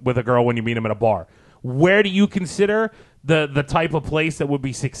successful with a girl when you meet them at a bar. Where do you consider the type of place that would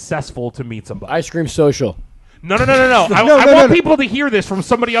be successful to meet somebody? Ice cream social. No. I No, want no. people to hear this from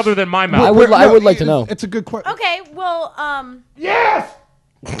somebody other than my mouth. I would like to know. It's a good question. Okay. Well, Yes!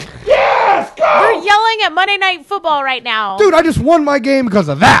 Yes! Go! we're yelling at Monday Night Football right now. Dude, I just won my game because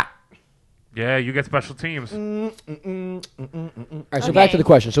of that. Yeah, you get special teams. All right, so Okay. back to the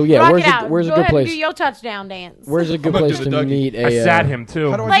question. So yeah, Rock where's it out. where's a Go good ahead and place? do your touchdown dance. Where's a good I'm gonna place do to the Dougie. meet a? I sat him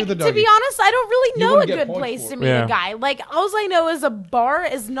too. How do I Like, do the to be Dougie? honest, I don't really know a wouldn't get good points place for to it. meet Yeah. a guy. Like, all I know is a bar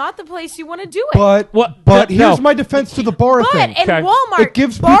is not the place you want to do it. But What? but No. here's my defense to the bar But thing. in Okay. Walmart, It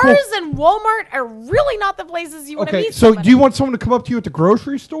gives bars people- and Walmart are really not the places you want to Okay, meet so somebody. do you want someone to come up to you at the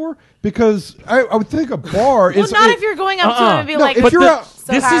grocery store? Because I would think a bar Well, is. not if you're going up to him and be No, like, if you're out-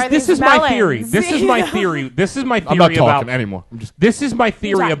 so how are this these is my melons? theory. This is my You know? theory. This is my theory I'm not talking about anymore. I'm just. This is my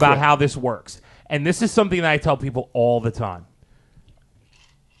theory talk. about how this works. And this is something that I tell people all the time.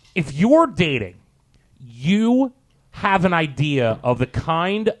 If you're dating, you have an idea of the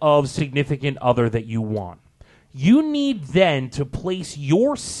kind of significant other that you want. You need then to place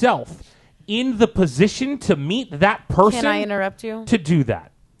yourself in the position to meet that person Can I interrupt you? to do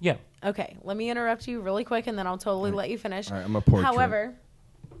that. Yeah. Okay, let me interrupt you really quick, and then I'll totally let you finish. All right, I'm gonna pour a drink. However,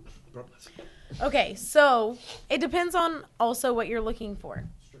 okay, so it depends on also what you're looking for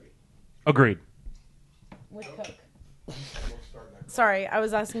Agreed. with Coke. Sorry, I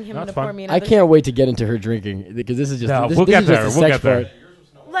was asking him That's to pour fine. me I another. can't wait to get into her drinking because this is just No, this, we'll this get is just there. the We'll sex get there.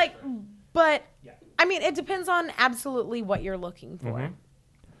 part. Like, but I mean, it depends on absolutely what you're looking for. Mm-hmm.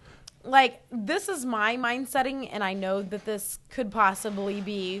 Like, this is my mind setting, and I know that this could possibly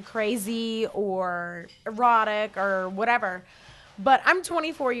be crazy or erotic or whatever, but I'm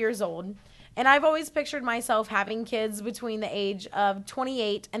 24 years old, and I've always pictured myself having kids between the age of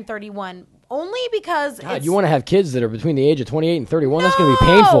 28 and 31, only because God, it's... you want to have kids that are between the age of 28 and 31? That's going to be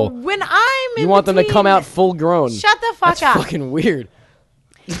painful. When I'm in You want them to come between- out full grown. Shut the fuck That's up. fucking weird.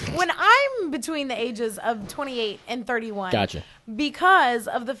 When I'm between the ages of 28 and 31. Gotcha. Because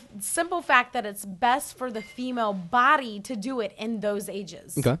of the simple fact that it's best for the female body to do it in those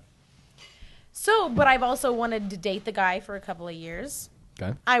ages. Okay. So, but I've also wanted to date the guy for a couple of years.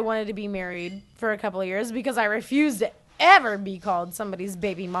 Okay. I wanted to be married for a couple of years because I refused to ever be called somebody's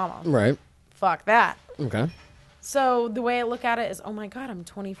baby mama. Right. Fuck that. Okay. So the way I look at it is, oh my God, I'm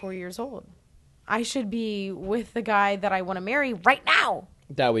 24 years old. I should be with the guy that I want to marry right now.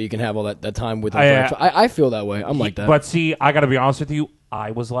 That way you can have all that time with them. I, I feel that way. I'm like that. But see, I got to be honest with you.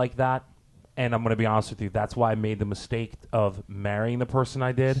 I was like that, and I'm going to be honest with you. That's why I made the mistake of marrying the person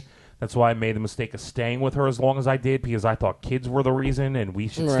I did. That's why I made the mistake of staying with her as long as I did, because I thought kids were the reason and we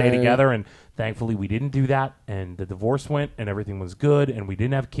should stay Right. together. And thankfully, we didn't do that. And the divorce went, and everything was good. And we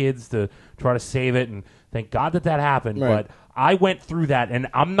didn't have kids to try to save it. And thank God that happened. Right. But I went through that, and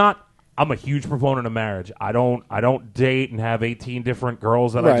I'm a huge proponent of marriage. I don't date and have 18 different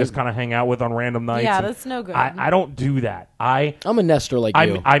girls that I Right. just kind of hang out with on random nights. Yeah, and that's no good. I don't do that. I'm a nester like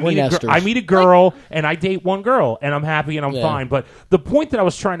you. I We're meet nesters. I meet a girl and I date one girl and I'm happy and I'm Yeah. fine. But the point that I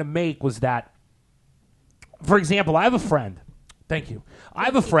was trying to make was that, for example, I have a friend. Thank you. I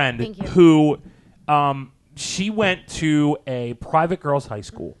have a friend Thank you. who she went to a private girls' high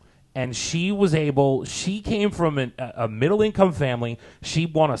school. And she came from a middle-income family. She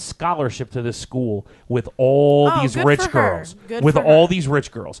won a scholarship to this school with all Oh, these good rich for her. girls. Good With for all her. these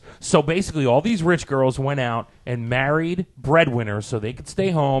rich girls. So basically, all these rich girls went out and married breadwinners so they could stay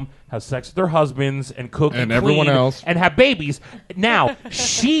home, have sex with their husbands, and cook And and everyone clean else. and have babies. Now,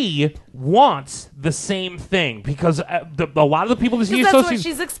 she wants the same thing because a lot of the people that she Because that's what associates...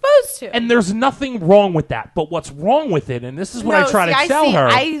 she's exposed to. And there's nothing wrong with that. But what's wrong with it, and this is what I try to tell her...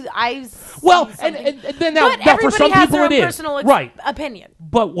 I Well, see and something. then now, but now for everybody some has people their it own is personal right. opinion.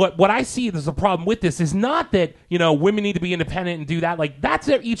 But what I see as a problem with this is not that women need to be independent and do that. Like that's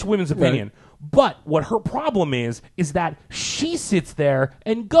each woman's opinion. But what her problem is that she sits there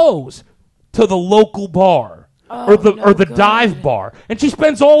and goes to the local bar or the good. dive bar, and she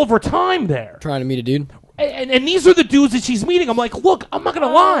spends all of her time there. Trying to meet a dude. And these are the dudes that she's meeting. I'm like, look, I'm not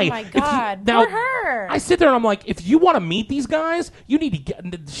gonna lie. my If you- God, now, poor her. I sit there and I'm like, if you want to meet these guys, you need to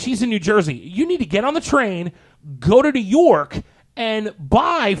get. She's in New Jersey. You need to get on the train, go to New York, and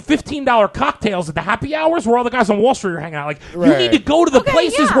buy $15 cocktails at the happy hours where all the guys on Wall Street are hanging out. Like, you Right. need to go to the Okay,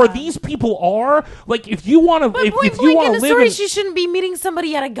 places yeah. where these people are. Like, if you want to, But if point you blank want in to the live story, in, she shouldn't be meeting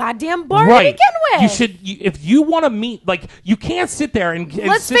somebody at a goddamn bar to right, begin with. you should. If you want to meet, like, you can't sit there and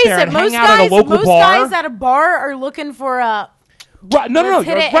Let's sit face there it, and most hang out at a local guys bar. at a bar are looking for a Right, no, let's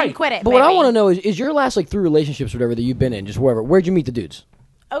hit you're it right. and quit it. But what I baby. want to know is your last like 3 relationships, or whatever that you've been in, just wherever. Where'd you meet the dudes?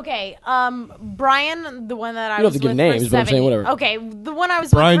 Okay, Brian, the one that I You don't was have to give with names, for but I'm 7 saying whatever. Okay, the one I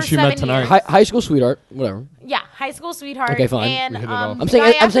was Brian, with for she met 7 tonight. years. High school sweetheart, whatever. Yeah, high school sweetheart. Okay, fine. And We hit it off. the I'm saying-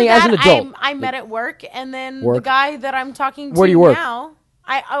 guy I'm saying after as an that, adult. I met at work, and then the Work? guy that I'm talking to Where do you work? now,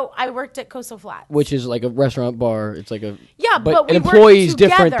 I worked at Coastal Flats. Which is like a restaurant bar. It's like a Yeah, but an we employee's worked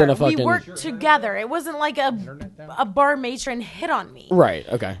different together. than a fucking We worked together. It wasn't like a bar matron hit on me. right.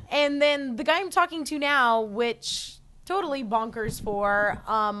 Okay. And then the guy I'm talking to now, which totally bonkers for,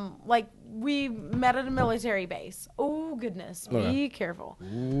 like we met at a military base. Oh goodness, be careful.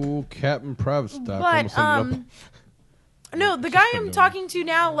 Ooh, Captain Prev stuff. But no, the guy I'm talking to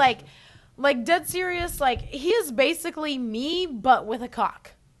now, like dead serious, like he is basically me, but with a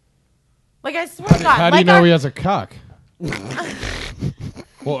cock. Like I swear to God, How do you like know he has a cock?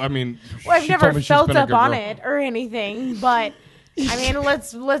 Well, I mean, well, I've she never told me she's felt been a up good on girl. it or anything, but I mean,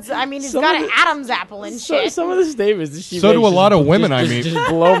 let's. I mean, he's Some got of an the- Adam's apple and shit. Some of the statements that she So do makes a lot just- of women just- I meet. just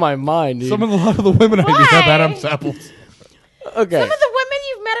blow my mind, dude. A lot of the women I meet have Why? Adam's apples. Okay. Some of the women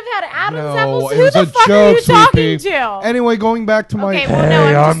you've met have had Adam's No, apples. it Who was the a fuck joke, are you talking sweetie. to? Anyway, going back to my. Okay, well,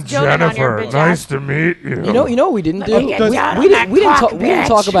 no, I'm just joking on your bitch ass. to meet you. You know what we didn't do? Let me get We, down we on didn't, we, didn't that talk, cock, we didn't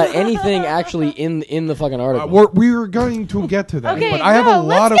talk bitch. about anything actually in the fucking article. we were going to get to that, Okay, but I have no, a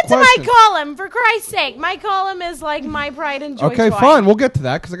lot let's of get questions. to my column, for Christ's sake. My column is like my pride and joy. Okay, toy. fine. We'll get to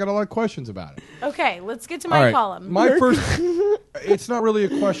that because I got a lot of questions about it. Okay, let's get to All my right. column. My first. It's not really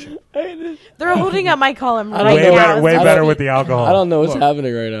a question. They're holding up my column right way now. better, way I better don't- with the alcohol. I don't know what's Look.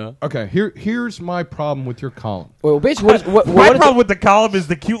 happening right now. Okay, here's my problem with your column. Well, basically, what My is problem with the column is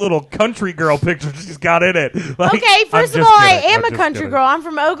the cute little country girl picture she's got in it. Like, Okay, I'm first of just all, kidding. I am I'm a just country kidding. girl. I'm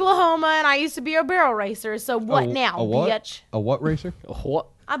from Oklahoma, and I used to be a barrel racer. So what now, A what? bitch? A what racer? a what?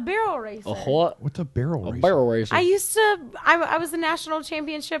 A barrel racer. A what? What's a barrel A racer? barrel racer. I used to. I was a national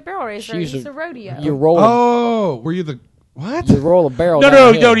championship barrel racer. I used used to- to rodeo. You roll. Oh, were you the what? You roll a barrel. No, down no,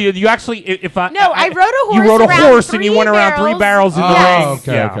 a no. hill. You actually, if I No, I rode a horse. You rode a around horse and you 3 went around 3 barrels in the Yes. ring.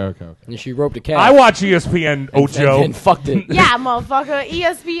 Okay, Yeah. okay. And she roped a calf. I watch ESPN Ocho. And fucked it. Yeah, motherfucker.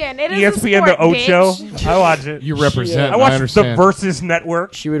 ESPN. It is ESPN a the sport, Ocho. bitch. I watch it. You represent. I watch the understand. Versus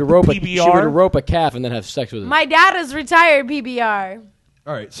Network. She would rope. PBR. She would rope a calf and then have sex with it. My dad is retired PBR.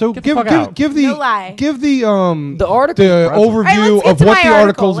 All right, so Get the fuck out. give No lie. the The article. the All right, overview let's get of to what my the article.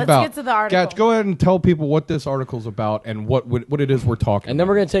 article's Let's about. get to the article. Gatch, go ahead and tell people what this article's about and what it is we're talking. And then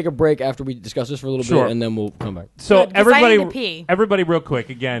about. we're gonna take a break after we discuss this for a little Sure. bit, and then we'll come back. So Good, 'cause I everybody, need to pee. everybody, real quick.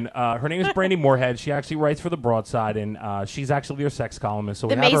 Again, her name is Brandy Moorhead. She actually writes for the Broadside, and she's actually your sex columnist. So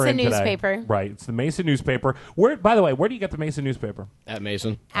The we have her Mason in today. newspaper. Right? It's the Mason newspaper. Where, by the way, where do you get the Mason newspaper? At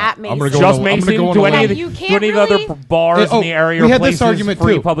Mason. At Mason. I'm gonna go Just on a- I'm Mason? gonna go on Do a any limb. of the, You do can't any of the really- other bars in the area? we or had this places argument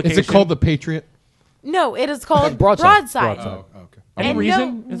free too. publication? Is it called the Patriot? No, it is called Broadside. Broadside. Broadside. Oh, okay. Any And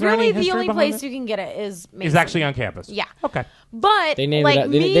reason? no, Is there really, any the history only behind place it? you can get it is Mason. Is actually on campus. Yeah. Okay. But They named like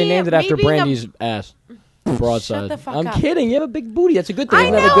it. They me, named it me after being a- Brandy's ass. Broadside. the fuck I'm up. kidding. You have a big booty. That's a good thing. I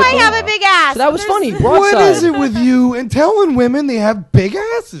You know have a good I have booty. a big ass. So that was There's- funny. What Broadside. is it with you and telling women they have big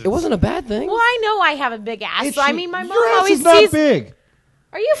asses? It wasn't a bad thing. Well, I know I have a big ass. It's- So I mean, my mom your ass always is not sees. big.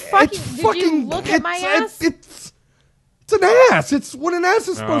 Are you fucking? It's Did fucking. you look at my ass? It's an ass. It's what an ass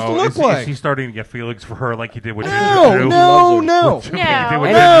is supposed to look like. Is he starting to get feelings for her like he did with No, Ginger? no, Loves no. What you No. did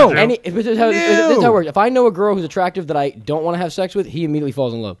with No. Ginger? Any, this is how No. it works. If I know a girl who's attractive that I don't want to have sex with, he immediately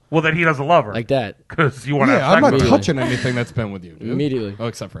falls in love. Well, then he doesn't love her. Like that. Because you want to Yeah, have I'm sex not with her. touching anything that's been with you, dude. Immediately. Oh,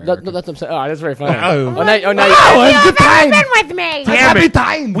 except for That, Erica. that's what I'm saying. Oh, that's very funny. Oh. now, now Oh, You it's good have time. been with me. Damn Happy it.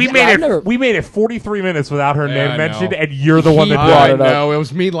 time. We Yeah, made I've it. never- We made it 43 minutes without her Yeah, I name mentioned, know. and you're the one that He brought brought it it up. up. No, it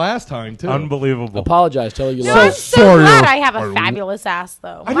was me last time too. Unbelievable. apologize. Tell her you No, love I'm her. so sorry. glad I have a fabulous ass,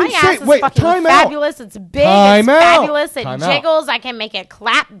 though. I My didn't ass say- is wait, fucking time out. fabulous. It's big. Time it's out. fabulous. It Time out. jiggles. I can make it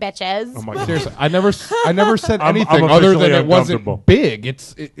clap, bitches. Oh my God. Seriously, I never said I'm anything other officially than it uncomfortable. wasn't big.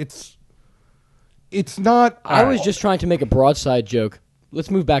 It's not. I was just trying to make a broadside joke. Let's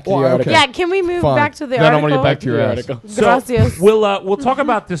move back to Well, the okay. article. Yeah, can we move Fine. back to the Then article? I'm gonna get back to your The ass. article. So Gracias. we'll talk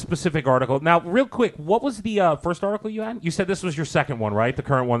about this specific article now, real quick. What was the first article you had? You said this was your second one, right? The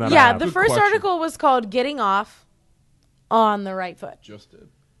current one that I Yeah, have. the Good first question. article was called "Getting Off on the Right Foot." Just did.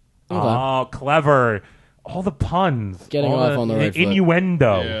 Oh, clever! All the puns, Getting all off on the right foot.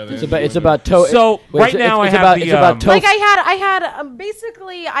 innuendo. It's about toe. So, right now I it's have about, the, it's about toe. Like I had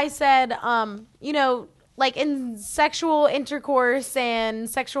basically I said, you know, like in sexual intercourse and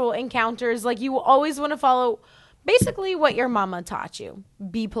sexual encounters, like you always want to follow basically what your mama taught you.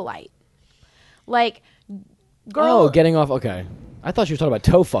 Be polite. Like, girl. Oh, getting off. Okay. I thought you were talking about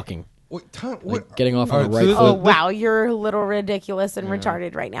toe fucking. What, Like getting off on the All right right, so foot. Oh wow, you're a little ridiculous and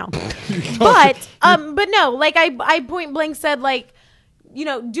retarded right now. but no, like I point blank said, like, you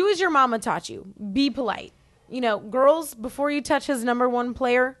know, do as your mama taught you. Be polite. You know, girls, before you touch his number one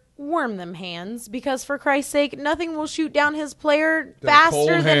player, warm them hands, because for Christ's sake, nothing will shoot down his player faster cold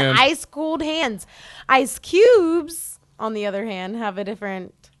than hand. ice cold hands. Ice cubes, on the other hand, have a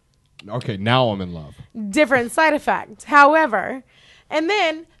Okay, now I'm in love. different side effect. However, and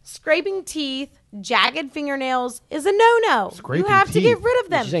then scraping teeth, jagged fingernails is a no-no. You Scraping have to get teeth? rid of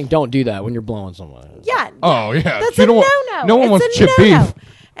them. She's saying don't do that when you're blowing someone. Yeah. Oh, yeah. That's You a don't want- no-no. no one It's wants a chip no-no. beef.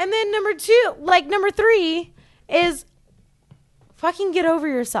 And then number 3 is fucking get over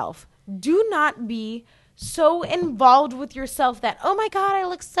yourself. Do not be so involved with yourself that, oh my God, I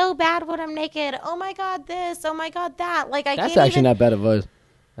look so bad when I'm naked. Oh my God, this. Oh my God, that. Like, I That's can't actually even... not bad advice.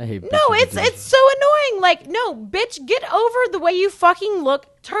 I hate. No, bitches like it's so annoying. Like, no, bitch, get over the way you fucking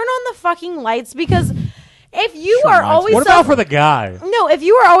look. Turn on the fucking lights, because if you are always What about for the guy? no, if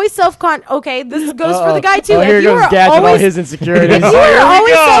you are always okay, this goes for the guy too. Oh, here if you goes are Gadget, all always his insecurities. if you are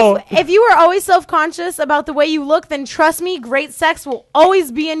always go. if you are always self-conscious about the way you look, then trust me, great sex will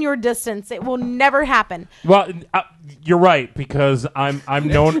always be in your distance. It will never happen. Well, you're right, because I'm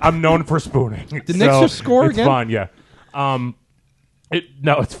known for spooning. Did Nick just score it's again? Fine, yeah.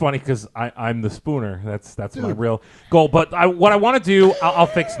 No, it's funny because I'm the spooner. That's my real goal. But what I want to do, I'll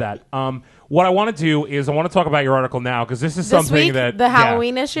fix that. What I want to do is I want to talk about your article now, because this is something week? that The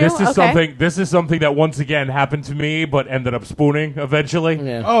Halloween issue? This is Okay. something that once again happened to me, but ended up spooning eventually.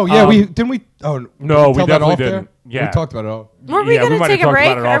 Yeah. Oh, yeah. Um, didn't we? Oh, no, did we tell that definitely off there? didn't. Yeah. We talked about it all. Were we Yeah, going to might take have a talked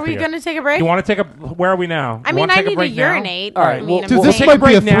break? about it Are off we here. going to take a break? You want to take a? Where are we now? I You mean, wanna I take a need to break now? urinate. All right, I well, mean, dude, Dude, We'll this take might a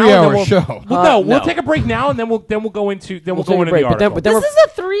be a break now, 3-hour and then show. Well, we'll no. take a break now, and then we'll go into We'll go take a into break, the but then- article. but then this is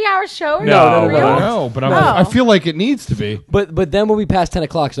a 3-hour show? Are No, you no, real? no. No, but Oh. I feel like it needs to be. But then we'll be past 10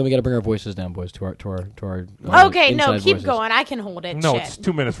 o'clock, so then we got to bring our voices down, boys, to our Okay, no, inside keep voices. going. I can hold it. No, Shit. it's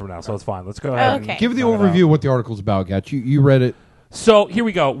 2 minutes from now, so it's fine. Let's go ahead. Okay. and Give the knock it overview out. of what the article's about, Gat. You read it. So here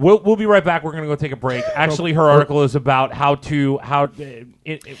we go. We'll be right back. We're going to go take a break. Actually, her article is about we'll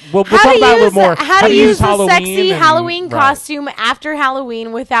talk about it a little more. How to use a Halloween sexy and- Halloween right. costume after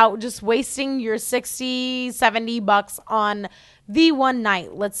Halloween without just wasting your $60-$70 on the one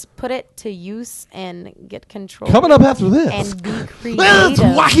night. Let's put it to use and get control. Coming up after this. And be creative.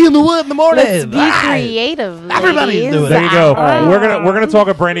 in the wood in the morning. Let's be creative. Everybody's ladies. doing There you go. Ah. We're gonna talk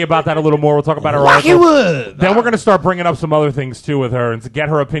to Brandy about that a little more. We'll talk about her Wacky article. wood. Then we're gonna start bringing up some other things too with her and to get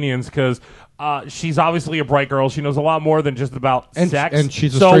her opinions, because she's obviously a bright girl. She knows a lot more than just about And- sex. and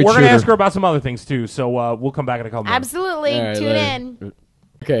she's a so straight we're gonna shooter. ask her about some other things too. So we'll come back in a couple minutes. Absolutely. All right, Tune later. in.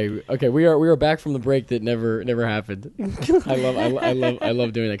 Okay, we are back from the break that never happened. I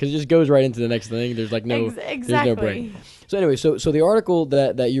love doing that because it just goes right into the next thing. There's like no there's no break. Exactly. So anyway, so the article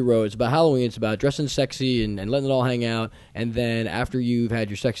that you wrote, it's about Halloween. It's about dressing sexy and letting it all hang out, and then after you've had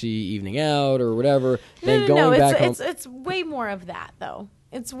your sexy evening out or whatever, then going back home. It's way more of that though.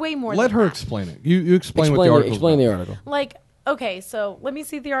 It's way more. Let than her that. explain it. You explain what the article. Explain the article. Like, okay, so let me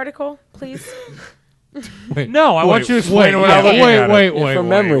see the article, please. No, I want you to explain it without looking at it. From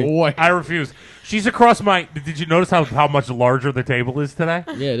memory. I refuse. She's across my. Did you notice how much larger the table is today?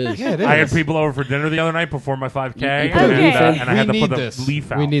 Yeah, it is. Yeah, it is. I had people over for dinner the other night before my 5K, You and, put a leaf in? and I had to we put need the this. leaf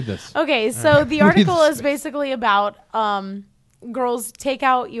out. We need this. Okay, so the need article the is space. basically about girls, take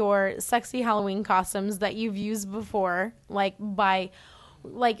out your sexy Halloween costumes that you've used before, like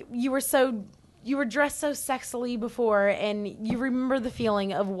you were dressed so sexily before, and you remember the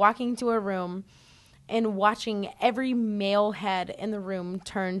feeling of walking to a room and watching every male head in the room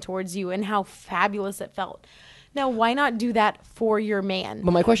turn towards you and how fabulous it felt. Now, why not do that for your man?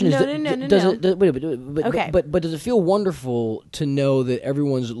 But my question is, no. does it? Wait, Okay. but does it feel wonderful to know that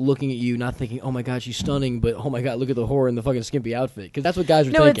everyone's looking at you, not thinking, "Oh my God, she's stunning," but "Oh my God, look at the whore in the fucking skimpy outfit"? Because that's what guys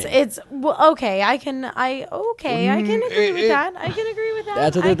are No, thinking. it's well, okay. I can agree with that. I can agree with that.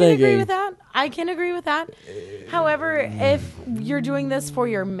 That's what I they're can agree thinking. with that. I can agree with that. However, if you're doing this for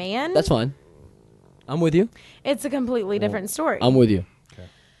your man, That's fine. I'm with you. it's a completely different story. I'm with you.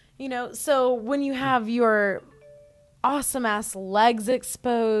 You know, so when you have your awesome ass legs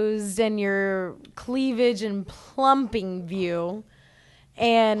exposed and your cleavage and plumping view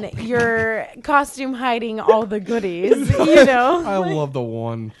and your costume hiding all the goodies, you know. I love the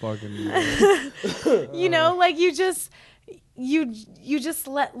one fucking. You know, like you just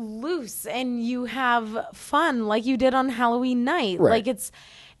let loose and you have fun like you did on Halloween night. Right. Like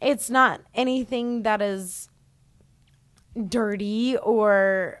it's not anything that is dirty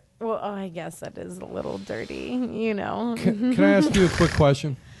or well, I guess that is a little dirty, you know. Can I ask you a quick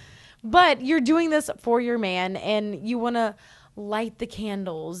question? But you're doing this for your man and you want to light the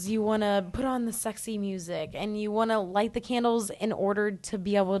candles. You want to put on the sexy music and you want to light the candles in order to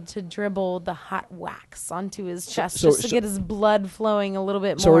be able to dribble the hot wax onto his chest just to get his blood flowing a little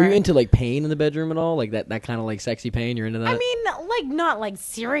bit more. So are you into like pain in the bedroom at all? Like that kind of like sexy pain? You're into that? I mean, like not like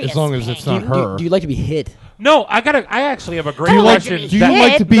serious As long as pain. it's not her. Do you like to be hit? No, I actually have a great Do you like- question. Do you that-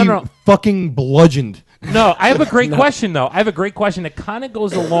 like to be No. fucking bludgeoned? No, I have a great question though. I have a great question that kind of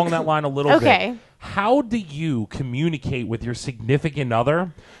goes along that line a little Okay. bit. How do you communicate with your significant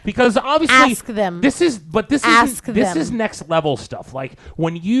other? Because obviously, Ask them. This is Ask this them. is next level stuff. Like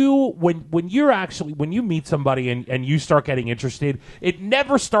when you meet somebody and you start getting interested, it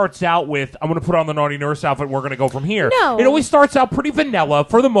never starts out with I'm going to put on the naughty nurse outfit. We're going to go from here. No. It always starts out pretty vanilla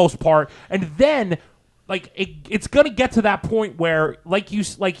for the most part, and then. Like it's gonna get to that point where, like you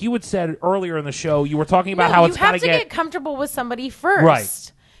had said earlier in the show, you were talking about how it's you have gotta to get comfortable with somebody first.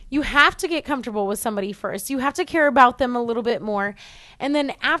 Right. You have to get comfortable with somebody first. You have to care about them a little bit more. And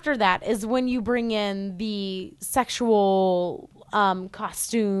then after that is when you bring in the sexual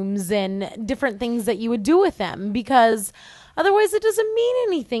costumes and different things that you would do with them because otherwise it doesn't mean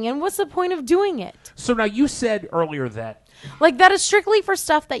anything. And what's the point of doing it? So now you said earlier that Like that is strictly for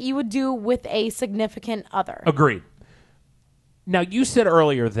stuff that you would do with a significant other. agreed. Now you said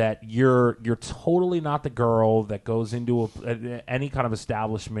earlier that you're totally not the girl that goes into any kind of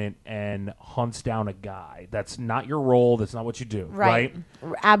establishment and hunts down a guy. That's not your role. That's not what you do. Right.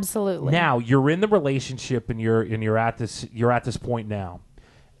 Absolutely. Now you're in the relationship and you're at this point now.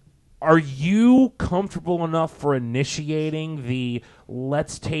 Are you comfortable enough for initiating the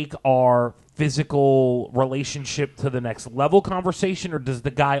let's take our physical relationship to the next level conversation, or does the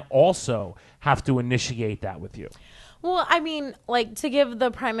guy also have to initiate that with you? Well, I mean, like to give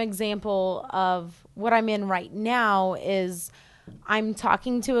the prime example of what I'm in right now is I'm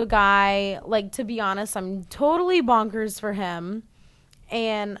talking to a guy, like to be honest, I'm totally bonkers for him.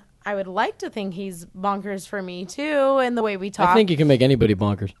 And I would like to think he's bonkers for me too in the way we talk. I think you can make anybody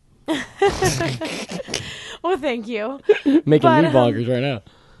bonkers. Well, thank you. Making But, me bonkers right now.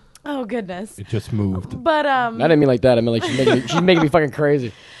 Oh goodness. It just moved. But I didn't mean like that. I mean like she's making me fucking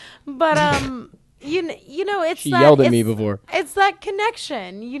crazy. you know it's She that, yelled at me it's- before. It's that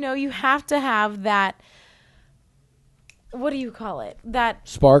connection. You know, you have to have that. What do you call it? That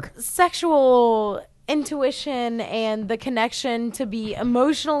Spark. sexual intuition and the connection to be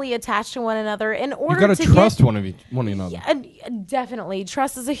emotionally attached to one another in You order got to to trust get, one another. definitely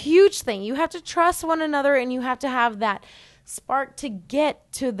trust is a huge thing. You have to trust one another and you have to have that spark to get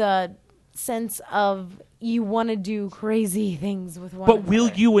to the sense of you want to do crazy things with one But another. will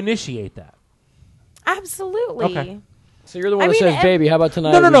you initiate that? Absolutely. Okay. So you're the one I that mean, says, and- "Baby, how about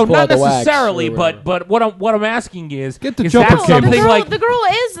tonight?" No, we pull not out the wax," necessarily. or But whatever? what I'm asking is, Get the is jumper that cable. something the girl, like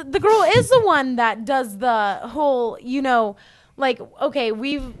the girl is the one that does the whole, you know, like, okay,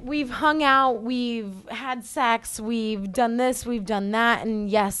 we've hung out, we've had sex, we've done this, we've done that, and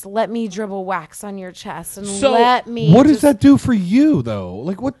yes, let me dribble wax on your chest and So, let me. What does just- that do for you, though?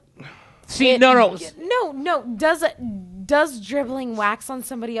 Like, what? see? it- No. no. Does dribbling wax on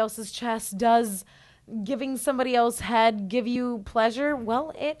somebody else's chest, does giving somebody else head give you pleasure?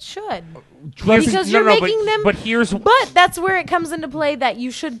 Well, it should. Because you're making them. But here's But that's where it comes into play that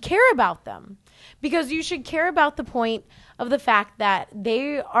you should care about them. Because you should care about the point of the fact that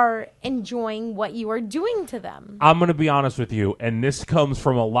they are enjoying what you are doing to them. I'm going to be honest with you, and this comes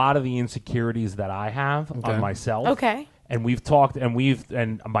from a lot of the insecurities that I have on myself. Okay. And we've talked,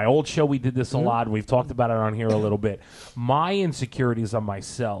 and my old show we did this a lot. And we've talked about it on here a little bit. My insecurities on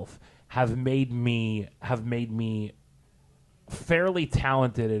myself have made me fairly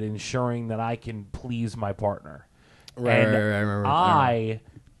talented at ensuring that I can please my partner. Right, and right, I remember. I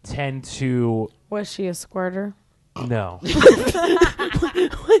tend to Was she a squirter? no.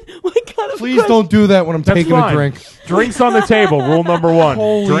 Please don't do that when I'm That's taking fine. a drink. Drinks on the table. Rule number one.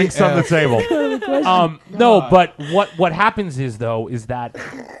 Holy Drinks on the F. table. No, but what happens is though is that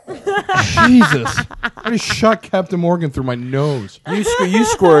Jesus, I just shot Captain Morgan through my nose. You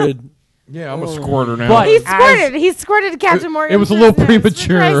squirted. Yeah, I'm a squirter now. But- He As- squirted. He squirted Captain Morgan. it was a through little his nose.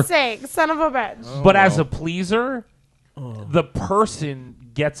 premature. For Christ's sake, son of a bitch. but as a pleaser, the person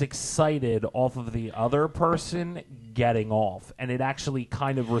gets excited off of the other person getting off, and it actually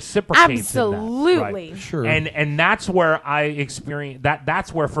kind of reciprocates. Absolutely. In that, right? Sure. And that's where I experience that.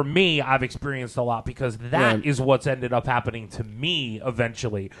 That's where for me I've experienced a lot, because that is what's ended up happening to me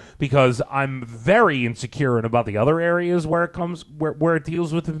eventually, because I'm very insecure about the other areas where it comes where it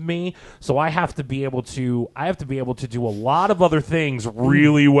deals with me. So I have to be able to do a lot of other things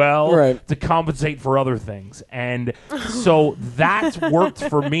really well Right. to compensate for other things, and so that's worked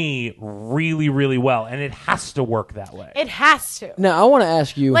for me really, really well, and it has to work that way. It has to. Now I want to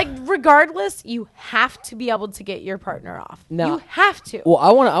ask you. Like, regardless, you have to be able to get your partner off. Now- you have to. well,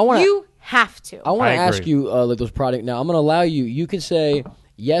 I want to. You have to. I want I to ask agree. you like those product. Now I'm going to allow you. You can say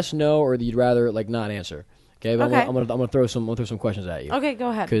yes, no, or you'd rather like not answer. Okay, but Okay. I'm gonna throw some questions at you. Okay, go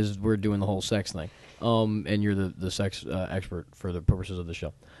ahead. Because we're doing the whole sex thing. And you're the sex expert for the purposes of the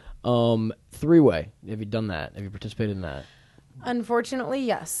show. 3-way. Have you done that? Have you participated in that? Unfortunately,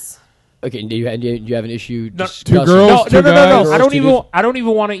 yes. Okay. Do you have an issue? No, discussing- two girls, No, two no, no, no, guys, no. I don't two even. dudes? I don't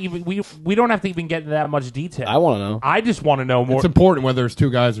even want to even. We don't have to even get into that much detail. I want to know. I just want to know more. It's important whether it's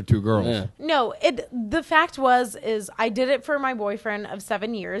 2 guys or 2 girls. Yeah. No, the fact is I did it for my boyfriend of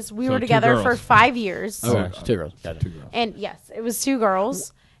 7 years. We So were 2 together girls. for 5 years. Okay. So 2 girls. Gotcha. 2 girls. And yes, it was 2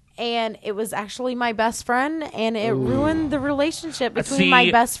 girls. And it was actually my best friend, and it ruined the relationship between See, my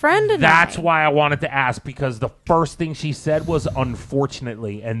best friend and that's I. why I wanted to ask, because the first thing she said was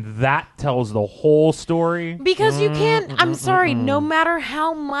 "unfortunately," and that tells the whole story. Because you can't, I'm sorry, no matter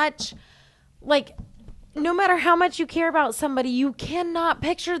how much, no matter how much you care about somebody, you cannot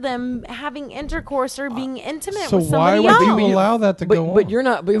picture them having intercourse or being intimate So with why somebody would else. you allow that to go on? But you're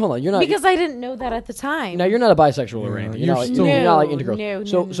not. But hold on. You're not. Because I didn't know that at the time. Now you're not a bisexual or anything. You're, you're not, still- you're not like No, into girls. no,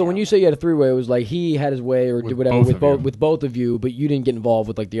 so no, so when no. you say you had a 3-way, it was like he had his way or did whatever both with of you. both with both of you, but you didn't get involved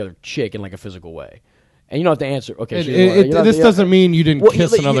with like the other chick in like a physical way. And you don't have to answer. Okay, It- so you don't- it- you don't have this to- doesn't mean you didn't Well,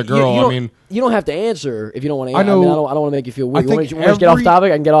 kiss you- another you- girl. you I don't- mean, you don't have to answer if you don't want to. I know- I don't want to make you feel weird. I You want think to get off every-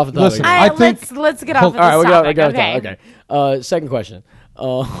 topic? I can get off the topic. Listen, All I right, think- let's get off of this All right, we got topic. it. Okay. Second question.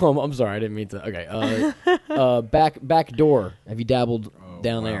 I'm sorry, I didn't mean to. Okay. Back door. Have you dabbled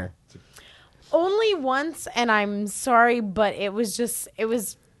down there? Only once, and I'm sorry, but it was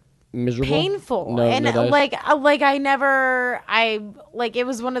Miserable. painful. No, And no dice? it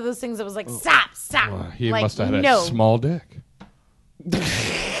was one of those things that was like, stop. he like, must have had no. a small dick.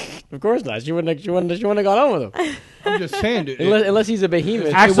 Of course not. She wouldn't have gone on with him I'm just saying, dude. unless he's a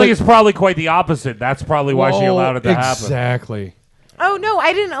behemoth. Actually, it's probably quite the opposite. That's probably why she allowed it to happen. Exactly. Oh, no,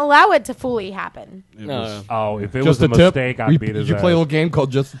 I didn't allow it to fully happen. no. Oh, if it Just was a a tip. mistake, I'd beat his Did you ass. play a little game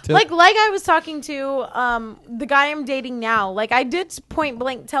called Just a Tip? Like I was talking to the guy I'm dating now. Like, I did point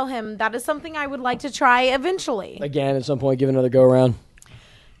blank tell him that is something I would like to try eventually. Again, at some point, give another go around.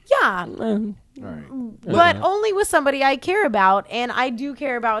 Yeah. But only with somebody I care about, and I do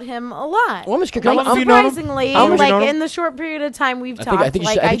care about him a lot. Well, I'm just curious. How long have you known him? Surprisingly, How long have you known him? in the short period of time we've I talked, think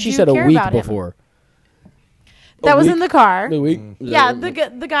I she do said a care week about him. before. That was week? in the car. A week. Yeah, the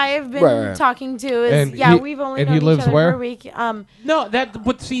guy I've been Right. talking to is And we've only and known he lives each other where? for a week. No,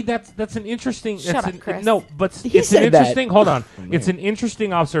 that's an interesting. Shut that's up, an, Chris. No, but He it's an said that. interesting. Hold on, it's an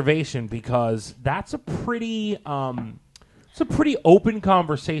interesting observation, because that's a pretty open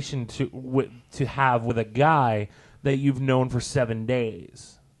conversation to have with a guy that you've known for 7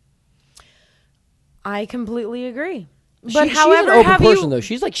 days. I completely agree. But She's however, an open have person you? though.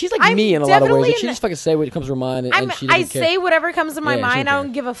 She's like I'm me in a lot of ways. definitely Like, she an- just fucking say what comes to her mind, and she I doesn't care. say whatever comes to my Yeah, she mind. don't I don't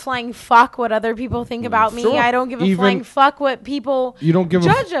care. give a flying fuck what other people think about me. Sure. I don't give a Even- flying fuck what people you don't give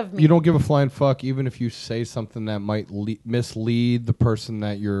judge of me. You don't give a flying fuck even if you say something that might mislead the person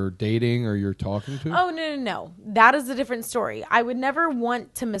that you're dating or you're talking to. Oh no! That is a different story. I would never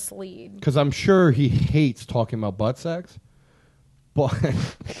want to mislead. Because I'm sure he hates talking about butt sex. But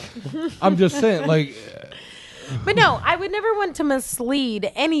I'm just saying, like, But no, I would never want to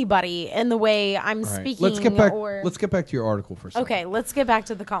mislead anybody in the way I'm all right, speaking. let's get back. Or Let's get back to your article for a second. okay, let's get back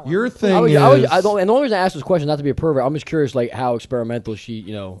to the column. Your thing I is. don't, and the only reason I asked this question, not to be a pervert, I'm just curious, like how experimental she,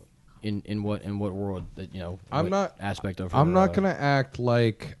 in what world that I'm what not- aspect of her. I'm not gonna act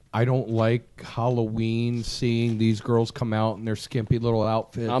like I don't like Halloween, seeing these girls come out in their skimpy little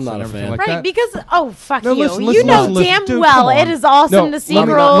outfits. I'm not and a everything fan. Like right, that. because fuck No, you. listen, You listen, know listen, damn dude, well come on. it is awesome No, to see let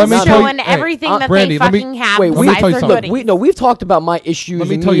me girls tell you- showing hey, everything that Brandy, they let me- fucking have Wait, let me besides tell you their something. hoodies. we've talked about my issues Let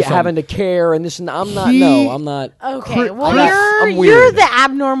me and tell me you something. having to care and this, and I'm not. He- No, I'm not. Okay, well I'm you're weird. the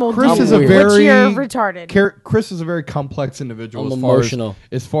abnormal Chris dude, is a which very you're retarded. Chris is a very complex individual. I'm as far emotional.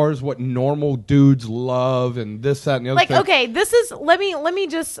 as far as what normal dudes love and this, that, and the other Like, thing. okay, this is let me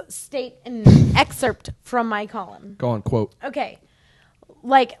just state an excerpt from my column. Go on, quote. Okay,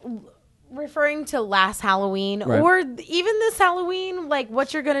 like referring to last Halloween Right. or even this Halloween, like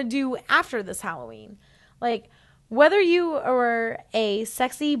what you're gonna do after this Halloween. Like Whether you are a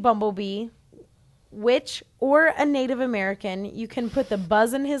sexy bumblebee, witch, or a Native American, you can put the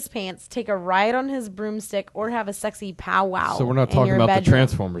buzz in his pants, take a ride on his broomstick, or have a sexy powwow. So we're not in talking your about the bedroom.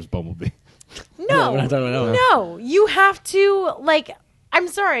 Transformers Bumblebee. No, we're not talking about that. no. You have to I'm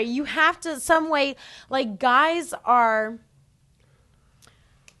sorry. You have to some way. Like guys are.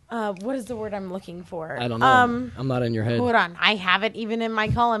 What is the word I'm looking for? I don't know. I'm not in your head. Hold on. I have it even in my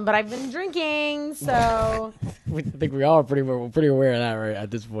column, but I've been drinking, so I think we all are pretty aware of that right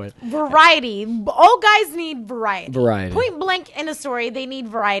at this point. variety. All guys need variety. Variety. Point blank in a story, they need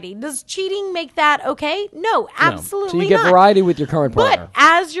variety. Does cheating make that okay? No, No. absolutely So you get not. variety with your current partner. But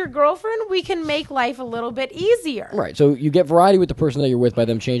as your girlfriend, we can make life a little bit easier. Right. So you get variety with the person that you're with by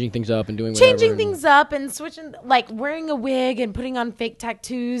them changing things up and doing whatever. Changing and- things up and switching, like wearing a wig and putting on fake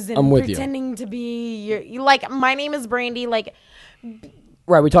tattoos and I'm with you. pretending to be you like my name is Brandy. Like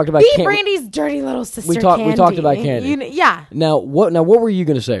Right. We talked about be Can- Brandy's dirty little sister. we Candy. talked about Candy. Yeah. Now what were you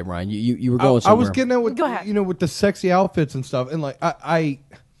gonna say, Brian? You were going I somewhere. was getting at with Go ahead. with the sexy outfits and stuff, and like I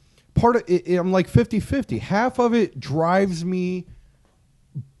part of it, I'm like 50-50. Half of it drives me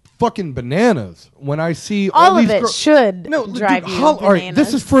fucking bananas when I see All of these it girl- should no, drive dude, you all right, this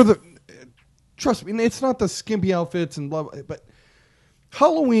bananas. is for the trust me, it's not the skimpy outfits and blah, blah, but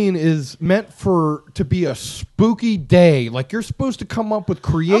Halloween is meant to be a spooky day. Like you're supposed to come up with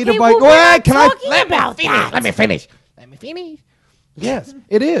creative Okay, well, ideas. we're Hey, not can I talking about that. Let me finish. Yes,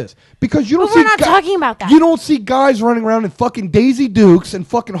 it is because you don't But see. we're not talking about that. You don't see guys running around in fucking Daisy Dukes and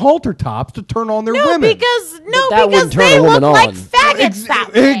fucking halter tops to turn on their No, women. because that because wouldn't turn they a woman look like on. faggots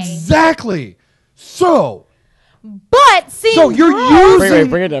that way. Exactly. So But seeing you're girls- using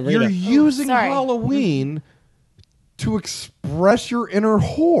bring it down, bring it you're down. using Sorry. Halloween to express your inner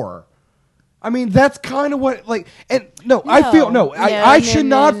whore. I mean, that's kind of what, like, and I feel, I should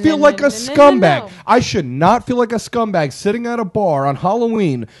not feel like a scumbag. no. I should not feel like a scumbag sitting at a bar on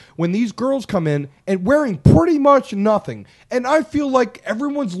Halloween when these girls come in and wearing pretty much nothing. And I feel like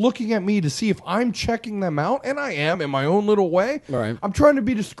everyone's looking at me to see if I'm checking them out, and I am in my own little way. Right. I'm trying to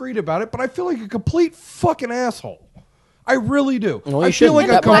be discreet about it, but I feel like a complete fucking asshole. I really do. Well, you I feel shouldn't. like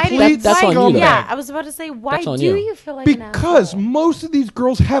a That- why- complete that's on you, scumbag. though. Yeah, I was about to say, why That's on do you. you feel like an Because asshole? most of these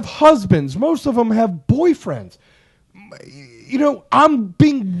girls have husbands. Most of them have boyfriends. You know, I'm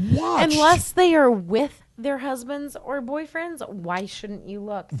being watched. Unless they are with their husbands or boyfriends, why shouldn't you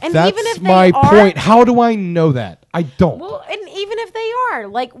look? And That's even if they my are, point. How do I know that? I don't. well, and even if they are,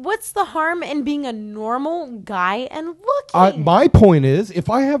 like, what's the harm in being a normal guy and looking? My point is, if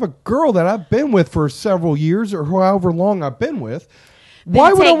I have a girl that I've been with for several years or however long I've been with,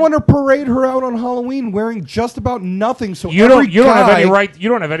 why would I take- want to parade her out on Halloween wearing just about nothing? So You every don't have guy- any right. You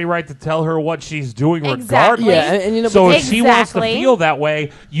don't have any right to tell her what she's doing, Exactly. regardless. Yeah, and you know, so but- if she wants to Exactly. feel that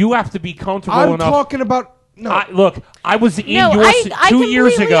way, you have to be comfortable I'm enough. talking about no. Look, I was in No, your I 2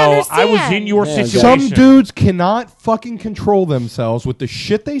 years completely ago. I was in understand. your Yeah, situation. Some dudes cannot fucking control themselves with the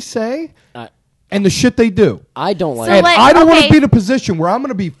shit they say and the shit they do. I don't like So it. let- I don't want okay. to be in a position where I'm going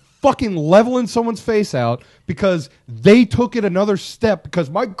to be fucking leveling someone's face out because they took it another step because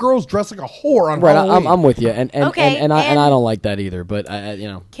my girl's dressed like a whore on Right, Halloween. I'm with you, and Okay, and I and- don't like that either. But I you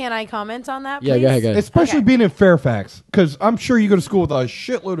know, Can I comment on that, yeah, please? go ahead, go ahead. Especially Okay. being in Fairfax because I'm sure you go to school with a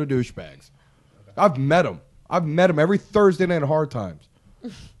shitload of douchebags. I've met them. I've met them every Thursday night at Hard Times.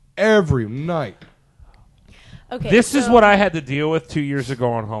 Every night. Okay, This is so- what I had to deal with 2 years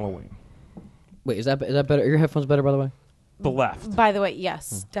ago on Halloween. Wait, is that better? Are your headphones better, by the way? The left. By the way,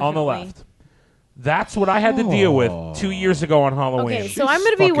 yes, definitely. On the left. That's what I had to deal with 2 years ago on Halloween. Okay, She's so I'm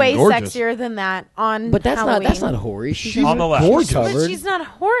going to be fucking way gorgeous. sexier than that on But that's Halloween. not hoary. She's On the left. gorgeous. She's But she's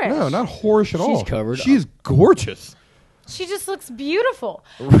not whorish. No, not whorish at all. She's covered. She's gorgeous. She just looks beautiful.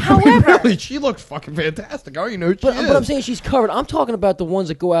 However, really, she looks fucking fantastic. I don't even know who she But, is. but I'm saying she's covered. I'm talking about the ones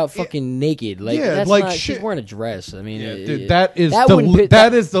that go out fucking naked. Like, Yeah, that's like not, shit. she's wearing a dress. I mean, Dude, that is wouldn't fit-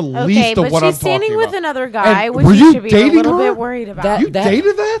 that is the okay, least but of what she's I'm talking standing with about. another guy, And which were you you should be a dating little her? bit worried about. That- You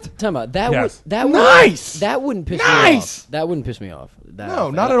dated that? Talking about that Yes. would that would Nice! that wouldn't piss me Nice! off. That wouldn't piss me off. That No,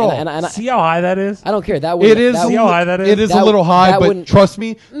 outfit. not at all. And See how high that is? I don't care. That would It is. That See how high that is? It is That a little high, that but wouldn't- trust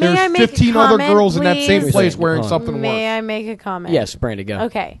me, May I there's make a 15 other comment, girls in that same please? place wearing Hold on. something May worse. I make a comment? Yes, Brandy, go.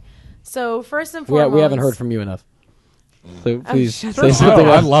 Okay. So first and We, foremost, we haven't heard from you enough. So please shut say up. something.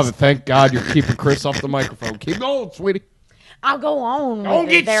 I love it. Thank God you're keeping Chris off the microphone. Keep going, sweetie. I'll go on Go with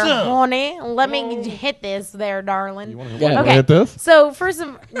get it there, some. honey. Let me hit this there, darling. Go ahead. Okay. Hit this? So first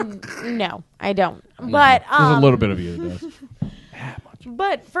of no, I don't. But There's a little bit of you that does.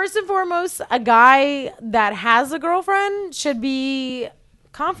 But first and foremost, a guy that has a girlfriend should be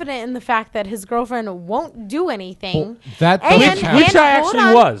confident in the fact that his girlfriend won't do anything. That And- doesn't happen. Which I hold actually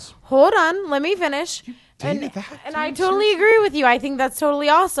on. was. Hold on, let me finish. dated that? And I totally agree with you. I think that's totally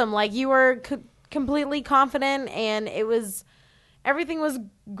awesome. Like, you were completely confident, and everything was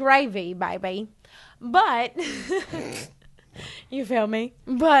gravy, baby. But you feel me?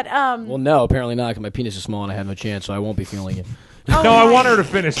 But Well, no, apparently not, because my penis is small and I have no chance, so I won't be feeling it. No, I want her to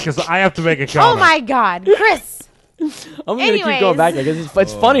finish because I have to make a comment. Oh my God, Chris, I'm going to keep going back there because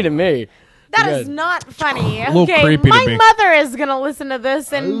it's funny to me. that You is guys- not funny. little Okay, creepy to my me. mother is gonna listen to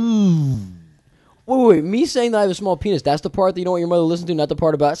this, and Wait, me saying that I have a small penis, that's the part that you don't want your mother to listen to, not the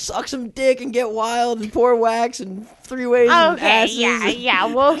part about suck some dick and get wild and pour wax and three ways and okay, asses. yeah,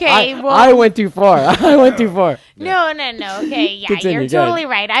 well, okay, well, I went too far. I went too far. No, okay, yeah, Continue, you're go ahead. totally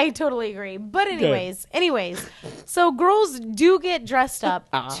right. I totally agree. But anyways, so girls do get dressed up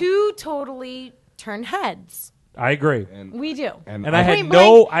to totally turn heads. I agree. We do. And I had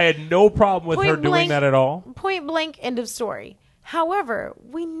Point I had no problem with her Point doing blank. that at all. Point blank, end of story. However,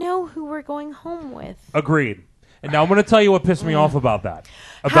 we know who we're going home with. Agreed. And now I'm going to tell you what pissed me off about that.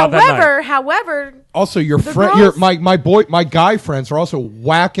 About that night. However, Also, your The friend, girls- my guy friends are also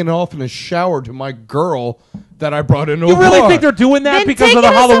whacking off in the shower to my girl that I brought into You a really bar. think they're doing that Then because take of the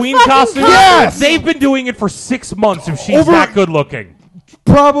it as a Halloween fucking costume? compliment. Yes! They've been doing it for 6 months if she's Over- that good looking.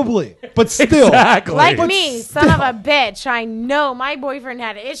 Probably, but still. Exactly. like me, son of a bitch, I know my boyfriend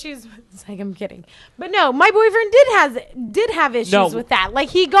had issues. It's like, I'm kidding, but no, my boyfriend did have issues No. with that. Like,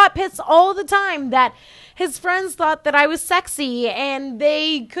 he got pissed all the time that his friends thought that I was sexy and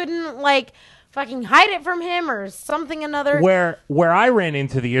they couldn't like fucking hide it from him or something another. Where I ran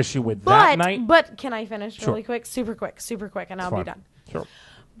into the issue with that night. But can I finish Sure. really quick, super quick, and I'll be Fine. done. Sure.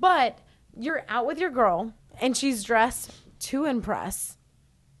 But you're out with your girl and she's dressed to impress,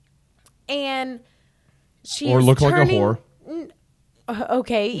 and she's Or look like a turning- whore.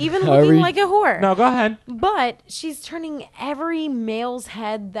 Okay, even However looking you- like a whore. No, go ahead. But she's turning every male's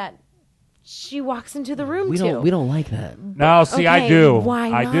head that she walks into the room to. We don't like that. No, see, I Okay, do. Why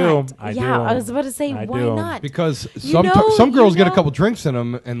not? I do. I do. I was about to say, I why do. not? Because You some know- girls you get a know- couple drinks in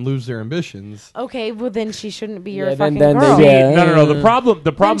them and lose their ambitions. Okay, well then she shouldn't be your Yeah, fucking then girl. they- See, Yeah. no. The problem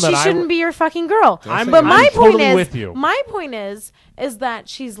Then that she shouldn't be your fucking girl. I'm- But my I'm point totally is, with you. my point is that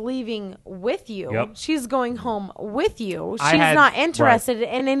she's leaving with you. Yep. She's going home with you. I She's had- not interested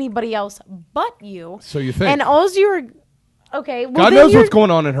in anybody else but you. So you think. And all's you're okay. Well, God then knows you're, what's going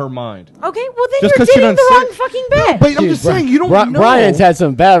on in her mind. Okay, well then Just you're 'cause she dating done the wrong said- fucking bitch. But I'm just saying, you don't know. Brian's had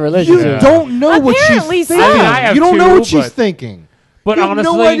some bad relationships. You don't know what Apparently she's so. thinking. I mean, I have you don't know too, what she's but- thinking. But you have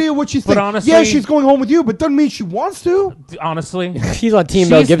honestly, no idea what she's but thinking. honestly, Yeah, she's going home with you, but doesn't mean she wants to. honestly, He's on Team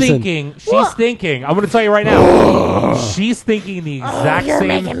Mel she's Gibson. thinking. She's thinking. I'm going to tell you right now. She's thinking the exact you're same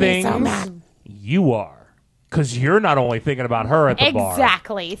making me so things mad. you are, because you're not only thinking about her at the bar,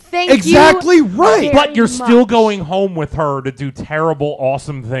 Exactly. Thank Exactly you. right. very but you're still much. going home with her to do terrible,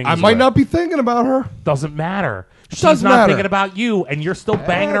 awesome things. I might with. not be thinking about her. Doesn't matter. She's Doesn't not matter. thinking about you, and you're still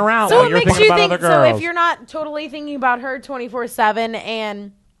banging around So while it you're makes thinking you about think. other So girls. if you're not totally thinking about her 24/7,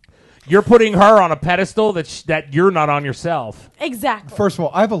 and You're putting her on a pedestal that you're not on yourself. exactly. First of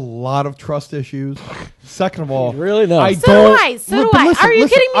all, I have a lot of trust issues. Second of all, Really? No. I So don't. do I. So Look, do but I. listen, Are you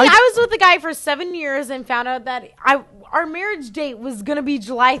listen, kidding me? I was with a guy for 7 years and found out that our marriage date was going to be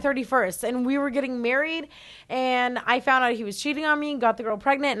July 31st, and we were getting married. And I found out he was cheating on me, got the girl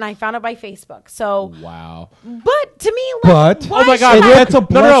pregnant, and I found out by Facebook. So, Wow. but to me, like, But why Oh my God, should I- that's a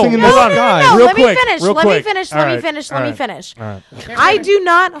blessing in hold on. disguise. No, Real let quick, me finish. real Let me quick. finish. All Let me right, finish. all Let me right, finish. all right. I do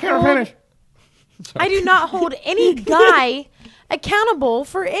not hold. finish. I do not hold any guy accountable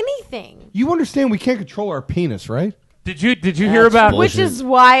for anything. You understand we can't control our penis, right? Did you hear about Which is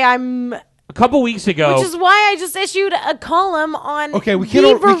why I'm. a couple weeks ago? Which is why I just issued a column on Okay, we the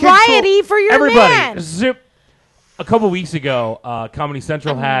can't- we can't variety for your everybody. man. Zip. A couple weeks ago, Comedy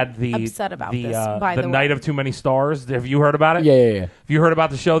Central I'm had the upset about the, this, by the Night way. of Too Many Stars. Have you heard about it? Yeah. Have you heard about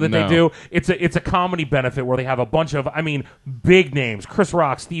the show that they No. do? It's a comedy benefit where they have a bunch of big names: Chris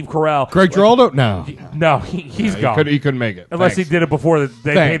Rock, Steve Carell. Greg Giraldo? No. No, he's gone. He couldn't make it. Unless Thanks. he did it before they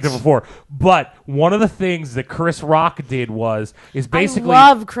paid Thanks. it before. But one of the things that Chris Rock did is basically I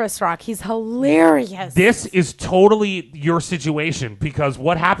love Chris Rock. He's hilarious. this is totally your situation, because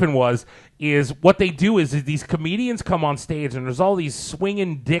what happened is what they do is these comedians come on stage and there's all these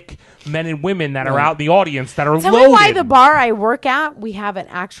swinging dick men and women that are out in the audience that are Tell loaded. me why the bar I work at, we have an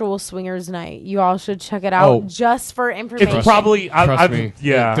actual swingers night. You all should check it out Oh. just for information. It's probably Trust me.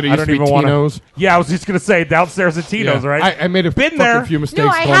 Yeah, Did it I used don't to be even want Tino's? to. Yeah, I was just gonna say downstairs at Tino's, Yeah. right? I made a Been fucking there. few mistakes No,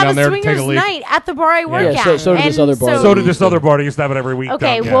 I going have down a there to take swingers a leak. night at the bar I work Yeah, at. so did this And other bar. So did this other bar. They used to have it every week.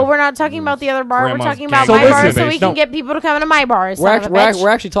 Okay, down there. well, we're not talking about the other bar. Grandma's we're talking about gang. my So bar, listen, so we no. can get people to come to my bar. We're son of a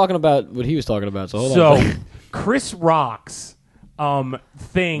bitch. actually talking about what he was talking about. So hold So on. Chris Rock's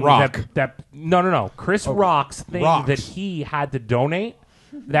thing Rock. that no Chris Rock's thing Rocks. that he had to donate.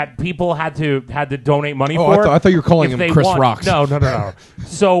 That people had to donate money Oh, for. I thought you were calling if him they Chris won. Rocks. No.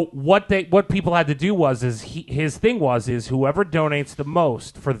 So what people had to do was his thing was whoever donates the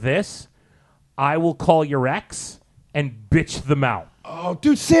most for this, I will call your ex and bitch them out. Oh,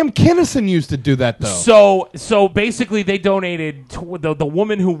 dude, Sam Kinison used to do that though. So basically, they donated the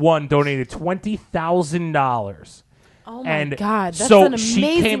woman who won donated $20,000. Oh my And God, that's so an she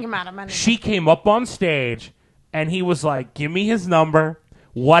amazing came- amount of money. She came up on stage, and he was like, "Give me his number."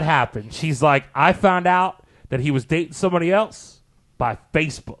 What happened? She's like, "I found out that he was dating somebody else by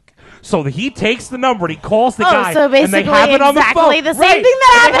Facebook." So he takes the number and he calls the guy, so and they basically have it on the exactly phone. the same Right. thing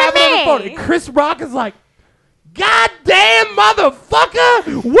that And they happened have to it on the me. phone. And Chris Rock is like, "God damn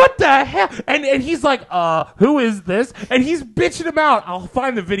motherfucker! What the hell?" And he's like, "Who is this?" And he's bitching him out. I'll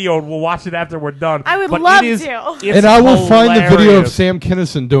find the video and we'll watch it after we're done. I would But love it is, to. it's And I will find the video of hilarious. Sam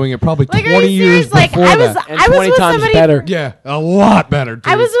Kinison doing it probably Like, are 20 you years serious? Like, before I was, that. And I was 20 with times somebody. better. Yeah, a lot better, dude.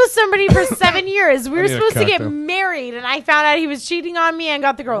 I was with somebody for 7 years. We were need a supposed to get cocktail. married, and I found out he was cheating on me and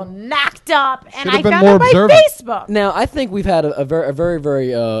got the girl knocked up. And Should've I been found more out by observant. Facebook. Now, I think we've had a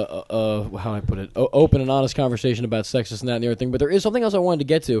very how do I put it, open and honest conversation about sex, this and that and the other thing. But there is something else I wanted to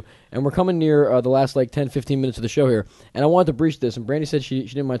get to, and we're coming near the last 10, 15 minutes of the show here. And I wanted to breach this, and Brandy said she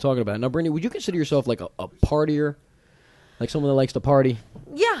didn't mind talking about it. Now, Brandy, would you consider yourself like a partier, like someone that likes to party?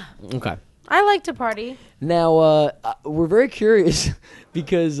 Yeah, Okay. I like to party. Now, we're very curious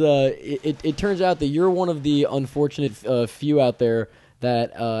because it turns out that you're one of the unfortunate few out there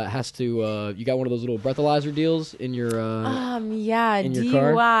that has to. You got one of those little breathalyzer deals in your. Yeah, In your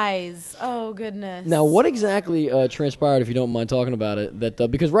car? DUIs. Oh goodness. Now, what exactly transpired, if you don't mind talking about it?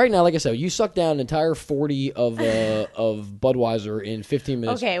 That because right now, like I said, you sucked down an entire 40 of Budweiser in 15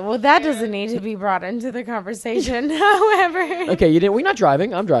 minutes. Okay, well that doesn't need to be brought into the conversation. However, Okay, you didn't. We're not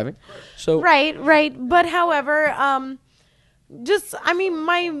driving. I'm driving. So right. But however,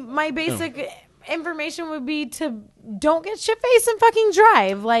 my basic information would be to don't get shit faced and fucking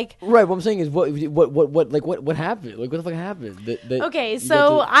drive. Like, right. What I'm saying is, what happened? Like, what the fuck happened? That okay, you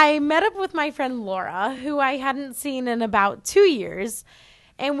so got to- I met up with my friend Laura, who I hadn't seen in about 2 years,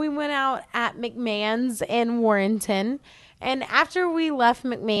 and we went out at McMahon's in Warrenton. And after we left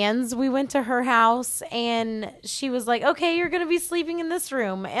McMahon's, we went to her house, and she was like, "Okay, you're going to be sleeping in this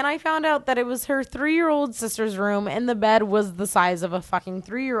room." And I found out that it was her 3-year-old sister's room, and the bed was the size of a fucking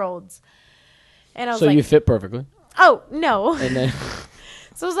 3-year-old's. And I was so like, you fit perfectly. "Oh, no." And then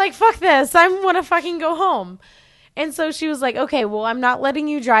So I was like, "Fuck this. I want to fucking go home." And so she was like, "Okay, well, I'm not letting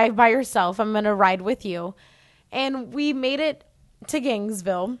you drive by yourself. I'm going to ride with you." And we made it to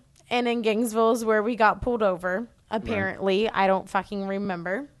Gainesville. And in Gainesville is where we got pulled over. Apparently. I don't fucking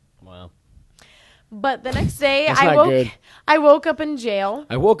remember. wow. But the next day, That's not good. I woke up in jail.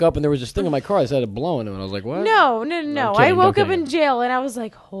 I woke up and there was this thing in my car that started blowing, and I was like, "What?" No. I'm I kidding, woke I'm up in kidding. jail, and I was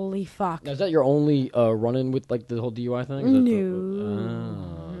like, "Holy fuck." Now, is that your only run-in with like the whole DUI thing? Is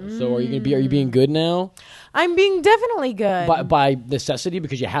that so are you being good now I'm being definitely good. by necessity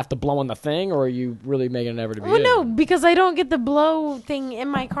because you have to blow on the thing, or are you really making an effort to be? Well, good? no, because I don't get the blow thing in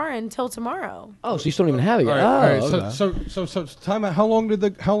my car until tomorrow. Oh, so you still don't even have it yet? All right, Oh, okay. so time out. How long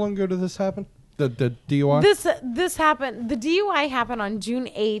ago did this happen? The DUI? This happened. The DUI happened on June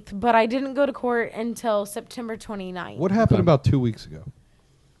 8th, but I didn't go to court until September 29th. What happened about 2 weeks ago?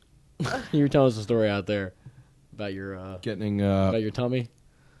 You were telling us a story out there about your Getting about your tummy,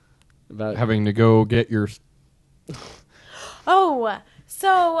 about having to go get your. Oh,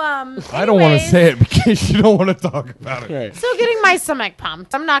 so I don't want to anyways, say it because you don't want to talk about it. Right. So getting my stomach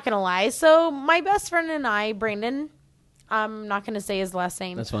pumped. I'm not gonna lie. So my best friend and I, Brandon, I'm not gonna say his last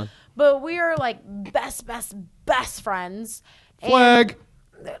name. That's fine. But we are like best friends. And- Flag.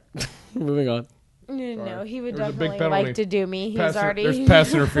 Moving on. No, he would There's a big definitely penalty. like to do me. He's Pass, already. there's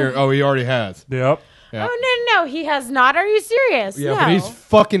pass interference. Oh, he already has. Yep. Yeah. Oh no, he has not. Are you serious? Yeah, no. but he's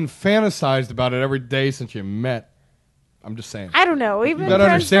fucking fantasized about it every day since you met. I'm just saying. I don't know. We've been gotta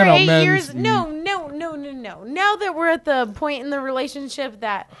friends for understand how 8 men's- years. No. Now that we're at the point in the relationship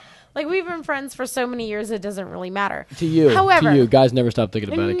that, like, we've been friends for so many years, it doesn't really matter. To you, However, guys never stop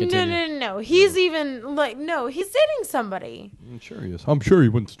thinking about it. Continue. No. He's even like, no, he's dating somebody. I'm sure he is. I'm sure he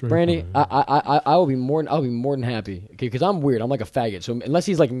went straight. Brandy, I will be more than happy because I'm weird. I'm like a faggot. So unless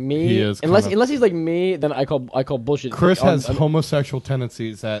he's like me, He is unless kind of- unless he's like me, then I call bullshit. Chris has on- homosexual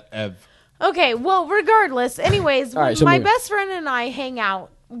tendencies at Ev. Okay, well, regardless, anyways, All right, when so my moving. best friend and I hang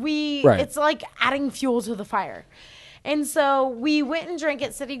out, Right. it's like adding fuel to the fire. And so we went and drank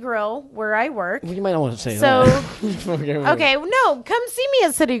at City Grill where I work. You might not want to say So, that. okay, no, come see me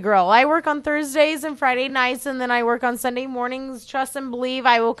at City Grill. I work on Thursdays and Friday nights, and then I work on Sunday mornings. Trust and believe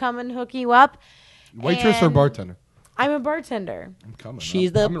I will come and hook you up. Waitress or And bartender? I'm a bartender. I'm coming.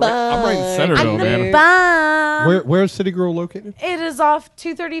 She's the I'm right in Centerville, I'm the man. bomb. Where's City Grill located? It is off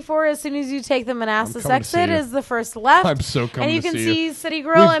 234. As soon as you take the Manassas coming to see exit, you. is the first left. I'm so coming And you to can see see you. City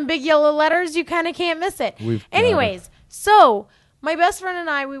Grill We've- in big yellow letters. You kind of can't miss it. We've got Anyways, so my best friend and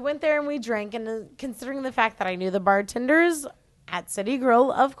I, we went there and we drank. And considering the fact that I knew the bartenders at City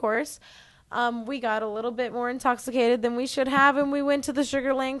Grill, of course, we got a little bit more intoxicated than we should have. And we went to the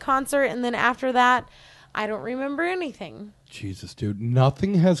Sugarland concert. And then after that, I don't remember anything. Jesus, dude,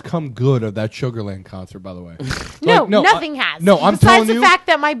 nothing has come good of that Sugarland concert. By the way, No, Like, nothing has. No, I'm Besides telling the you, fact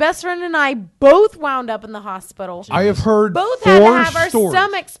that my best friend and I both wound up in the hospital. I have heard Both had to four have our stories.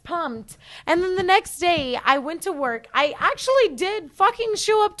 stomachs pumped. And then the next day, I went to work. I actually did fucking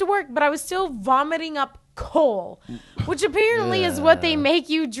show up to work, but I was still vomiting up coal, which apparently is what they make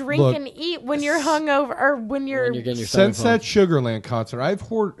you drink Look, and eat when you're hungover or when you're. When you're getting your stomach Since that Sugarland concert, I've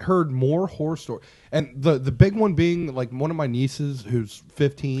heard more horror stories, and the big one being like one of my nieces who's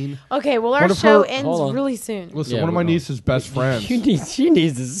 15. Okay, well, our One of show her- ends Hold on. really soon. Listen, Yeah, one of my we're going. niece's best friends. She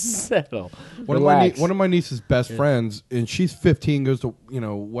needs to settle. One of my niece's best friends, and she's 15, goes to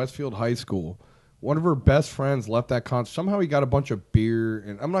Westfield High School. One of her best friends left that concert. Somehow he got a bunch of beer,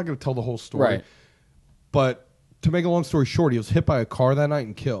 and I'm not going to tell the whole story. Right. But to make a long story short, he was hit by a car that night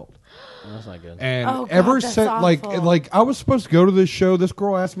and killed. That's not good. And Oh, God, ever that's since, awful. like I was supposed to go to this show. This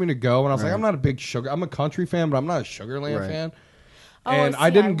girl asked me to go, and I was like, I'm not a big I'm a country fan, but I'm not a Sugarland Right. fan. Oh, And see, I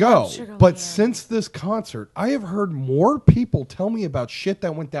didn't I love go. Sugarland. But since this concert, I have heard more people tell me about shit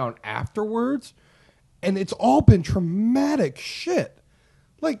that went down afterwards, and it's all been traumatic shit.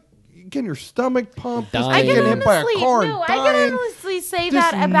 Like getting your stomach pumped, just Dying. getting I can hit by a honestly, car no, and I dying. can honestly say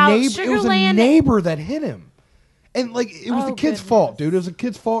This that about it was a Sugarland. neighbor that hit him, and like it was Oh, the kid's goodness. fault, dude. It was a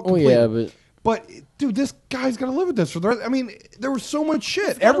kid's fault. Oh Completely. yeah, but Dude, this guy's gonna live with this for the rest. I mean, there was so much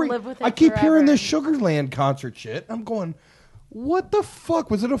shit. gotta live with it I keep hearing forever. this Sugarland concert shit. I'm going, what the fuck?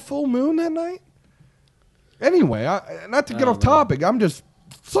 Was it a full moon that night? Anyway, not to get off topic. I'm just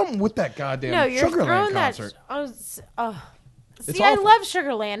something with that goddamn No, you're Sugarland throwing concert. that. It's See, I awful. love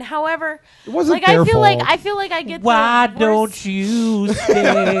Sugarland. However, It wasn't like I their feel like fault. I get. Why the don't worst- you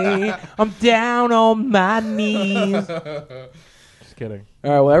stay? I'm down on my knees. Just kidding.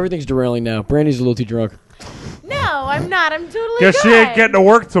 all right. Well, everything's derailing now. Brandy's a little too drunk. No, I'm not. I'm totally. Guess she good. ain't getting to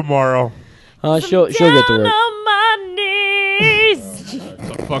work tomorrow. She'll get to Down work. on my knees. It's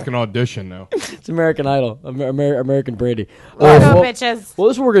a fucking audition now. It's American Idol. American Brandy. Go, well, bitches. well,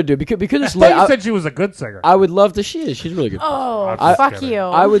 this is what we're gonna do because I it's thought late. you said she was a good singer. I would love to. She is. She's really good. Oh, I'm just fuck kidding. you.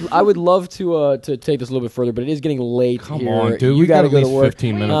 I would love to take this a little bit further, but it is getting late. Come here. on, dude. You We got gotta at go to least work.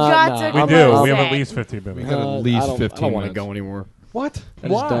 15 minutes. We got to we come do. on We have set. at least 15 minutes. got at least I don't 15 want to minutes. go anymore. What? I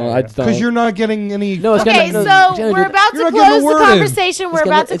just don't. I just don't. Because you're not getting any. No, it's Okay, gonna, so no, we're about You're to not getting close a the word in. conversation. We're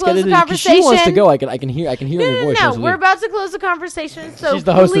about to close the conversation. She wants to go. I can hear it in her voice. No, She we're wants about to close the conversation. So She's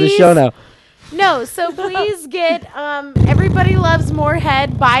the host of the please- show now. No, so please get Everybody Loves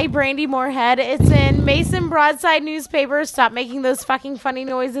Moorhead by Brandy Moorhead. It's in Mason Broadside newspaper. Stop making those fucking funny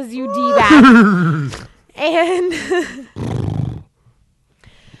noises, you D-bag. And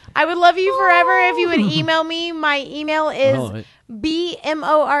I would love you forever if you would email me. My email is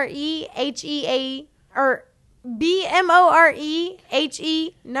BMOREHEA or BMOREHE1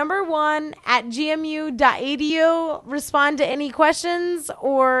 @gmu.edu. Respond to any questions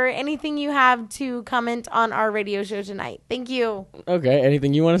or anything you have to comment on our radio show tonight. Thank you. Okay.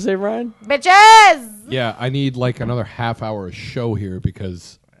 Anything you want to say, Brian? Bitches! Yeah, I need like another half hour of show here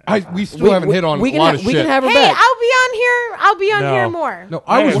because we still haven't hit on a lot of we shit. can have her Hey, back. I'll be on here. I'll be on No. here more. No,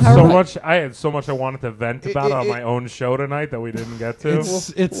 I I was. had so much. I had so much I wanted to vent about on it- my own show tonight that we didn't get to.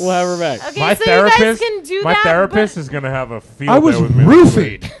 It's. We'll have her back. Okay, my so therapist, you guys can do my that. therapist but- is gonna have a field I was day with me.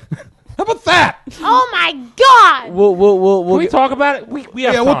 roofied. How about that? Oh my God! We'll Can we get- talk about it? We have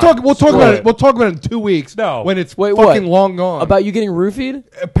Yeah, we'll time. talk. We'll talk about it. We'll talk about it in 2 weeks. No. when it's Wait, fucking what? long gone. about you getting roofied.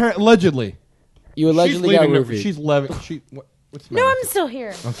 Allegedly. You allegedly got leaving. roofied. She's leaving. What's the No, matter? I'm still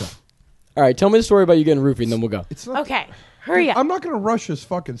here. Okay. All right. Tell me the story about you getting roofied, and then we'll go. It's not. Okay, hurry up. I'm not gonna rush this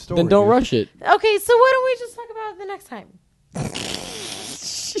fucking story. Then don't dude. rush it. Okay, so why don't we just talk about it the next time?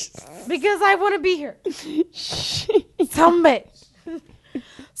 Because I want to be here. Some bitch.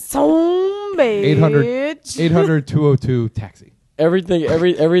 Some bitch. 800-202 taxi.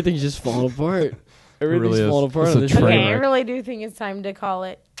 Everything's just falling apart. Everything's really is. falling apart It's on a this train show. Okay, I wreck. really do think it's time to call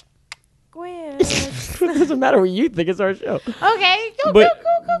it. Squish. It doesn't matter what you think. It's our show. Okay, go, But-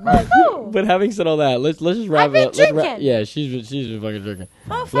 go. But having said all that, let's just wrap I've been it up. drinking. Yeah, she's been fucking drinking.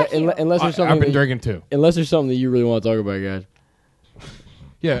 Oh, fuck you. Unless there's something I've been that- drinking too. unless there's something that you really want to talk about, guys.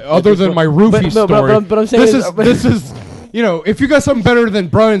 Yeah, other than my roofie no, story. but I'm saying this is- this is, you know, if you got something better than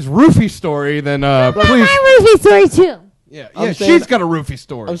Brian's roofie story, then please. My roofie story too. Yeah, I'm saying- she's got a roofie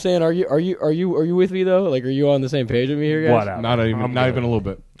story. I'm saying, are you with me though? Like, are you on the same page with me here, guys? Whatever. not even, I'm not good. even a little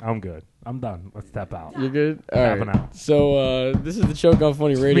bit. I'm good. I'm done. Let's step out. You're good. All Tapping right. out. So this is the Choke on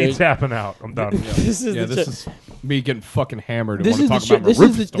Funny Radio. Me tapping out. I'm done. This is Yeah, the this Cho- is me getting fucking hammered. And this want is to the talk cho- about my this roofie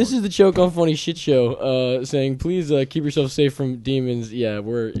is the story. this is the Choke on Funny shit show. Saying please keep yourself safe from demons. Yeah,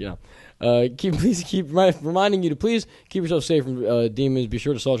 please keep reminding you to please keep yourself safe from demons. Be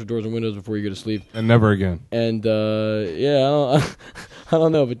sure to salt your doors and windows before you go to sleep. And never again. And yeah, I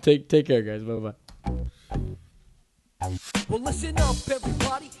don't know, but take care, guys. Bye bye. Well, listen up,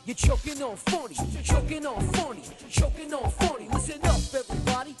 everybody. You're choking on funny. Choking on funny. Choking on funny. Listen up,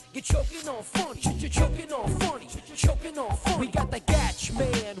 everybody. You're choking on funny. You're choking on funny. Choking on funny. We got the Gatch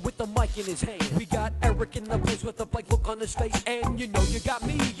man with the mic in his hand. We got Eric in the place with a blank look on his face. And you know you got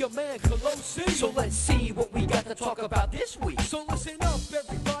me, your man, Colosi. So let's see what we got to talk about this week. So listen up,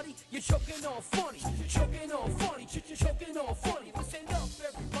 everybody. You're choking on funny. Choking on funny. Choking on funny. Listen up,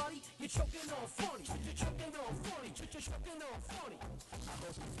 everybody. You're choking on funny. Choking on funny. Choking on funny.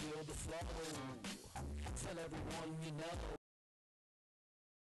 Feel the flow. Tell everyone you know.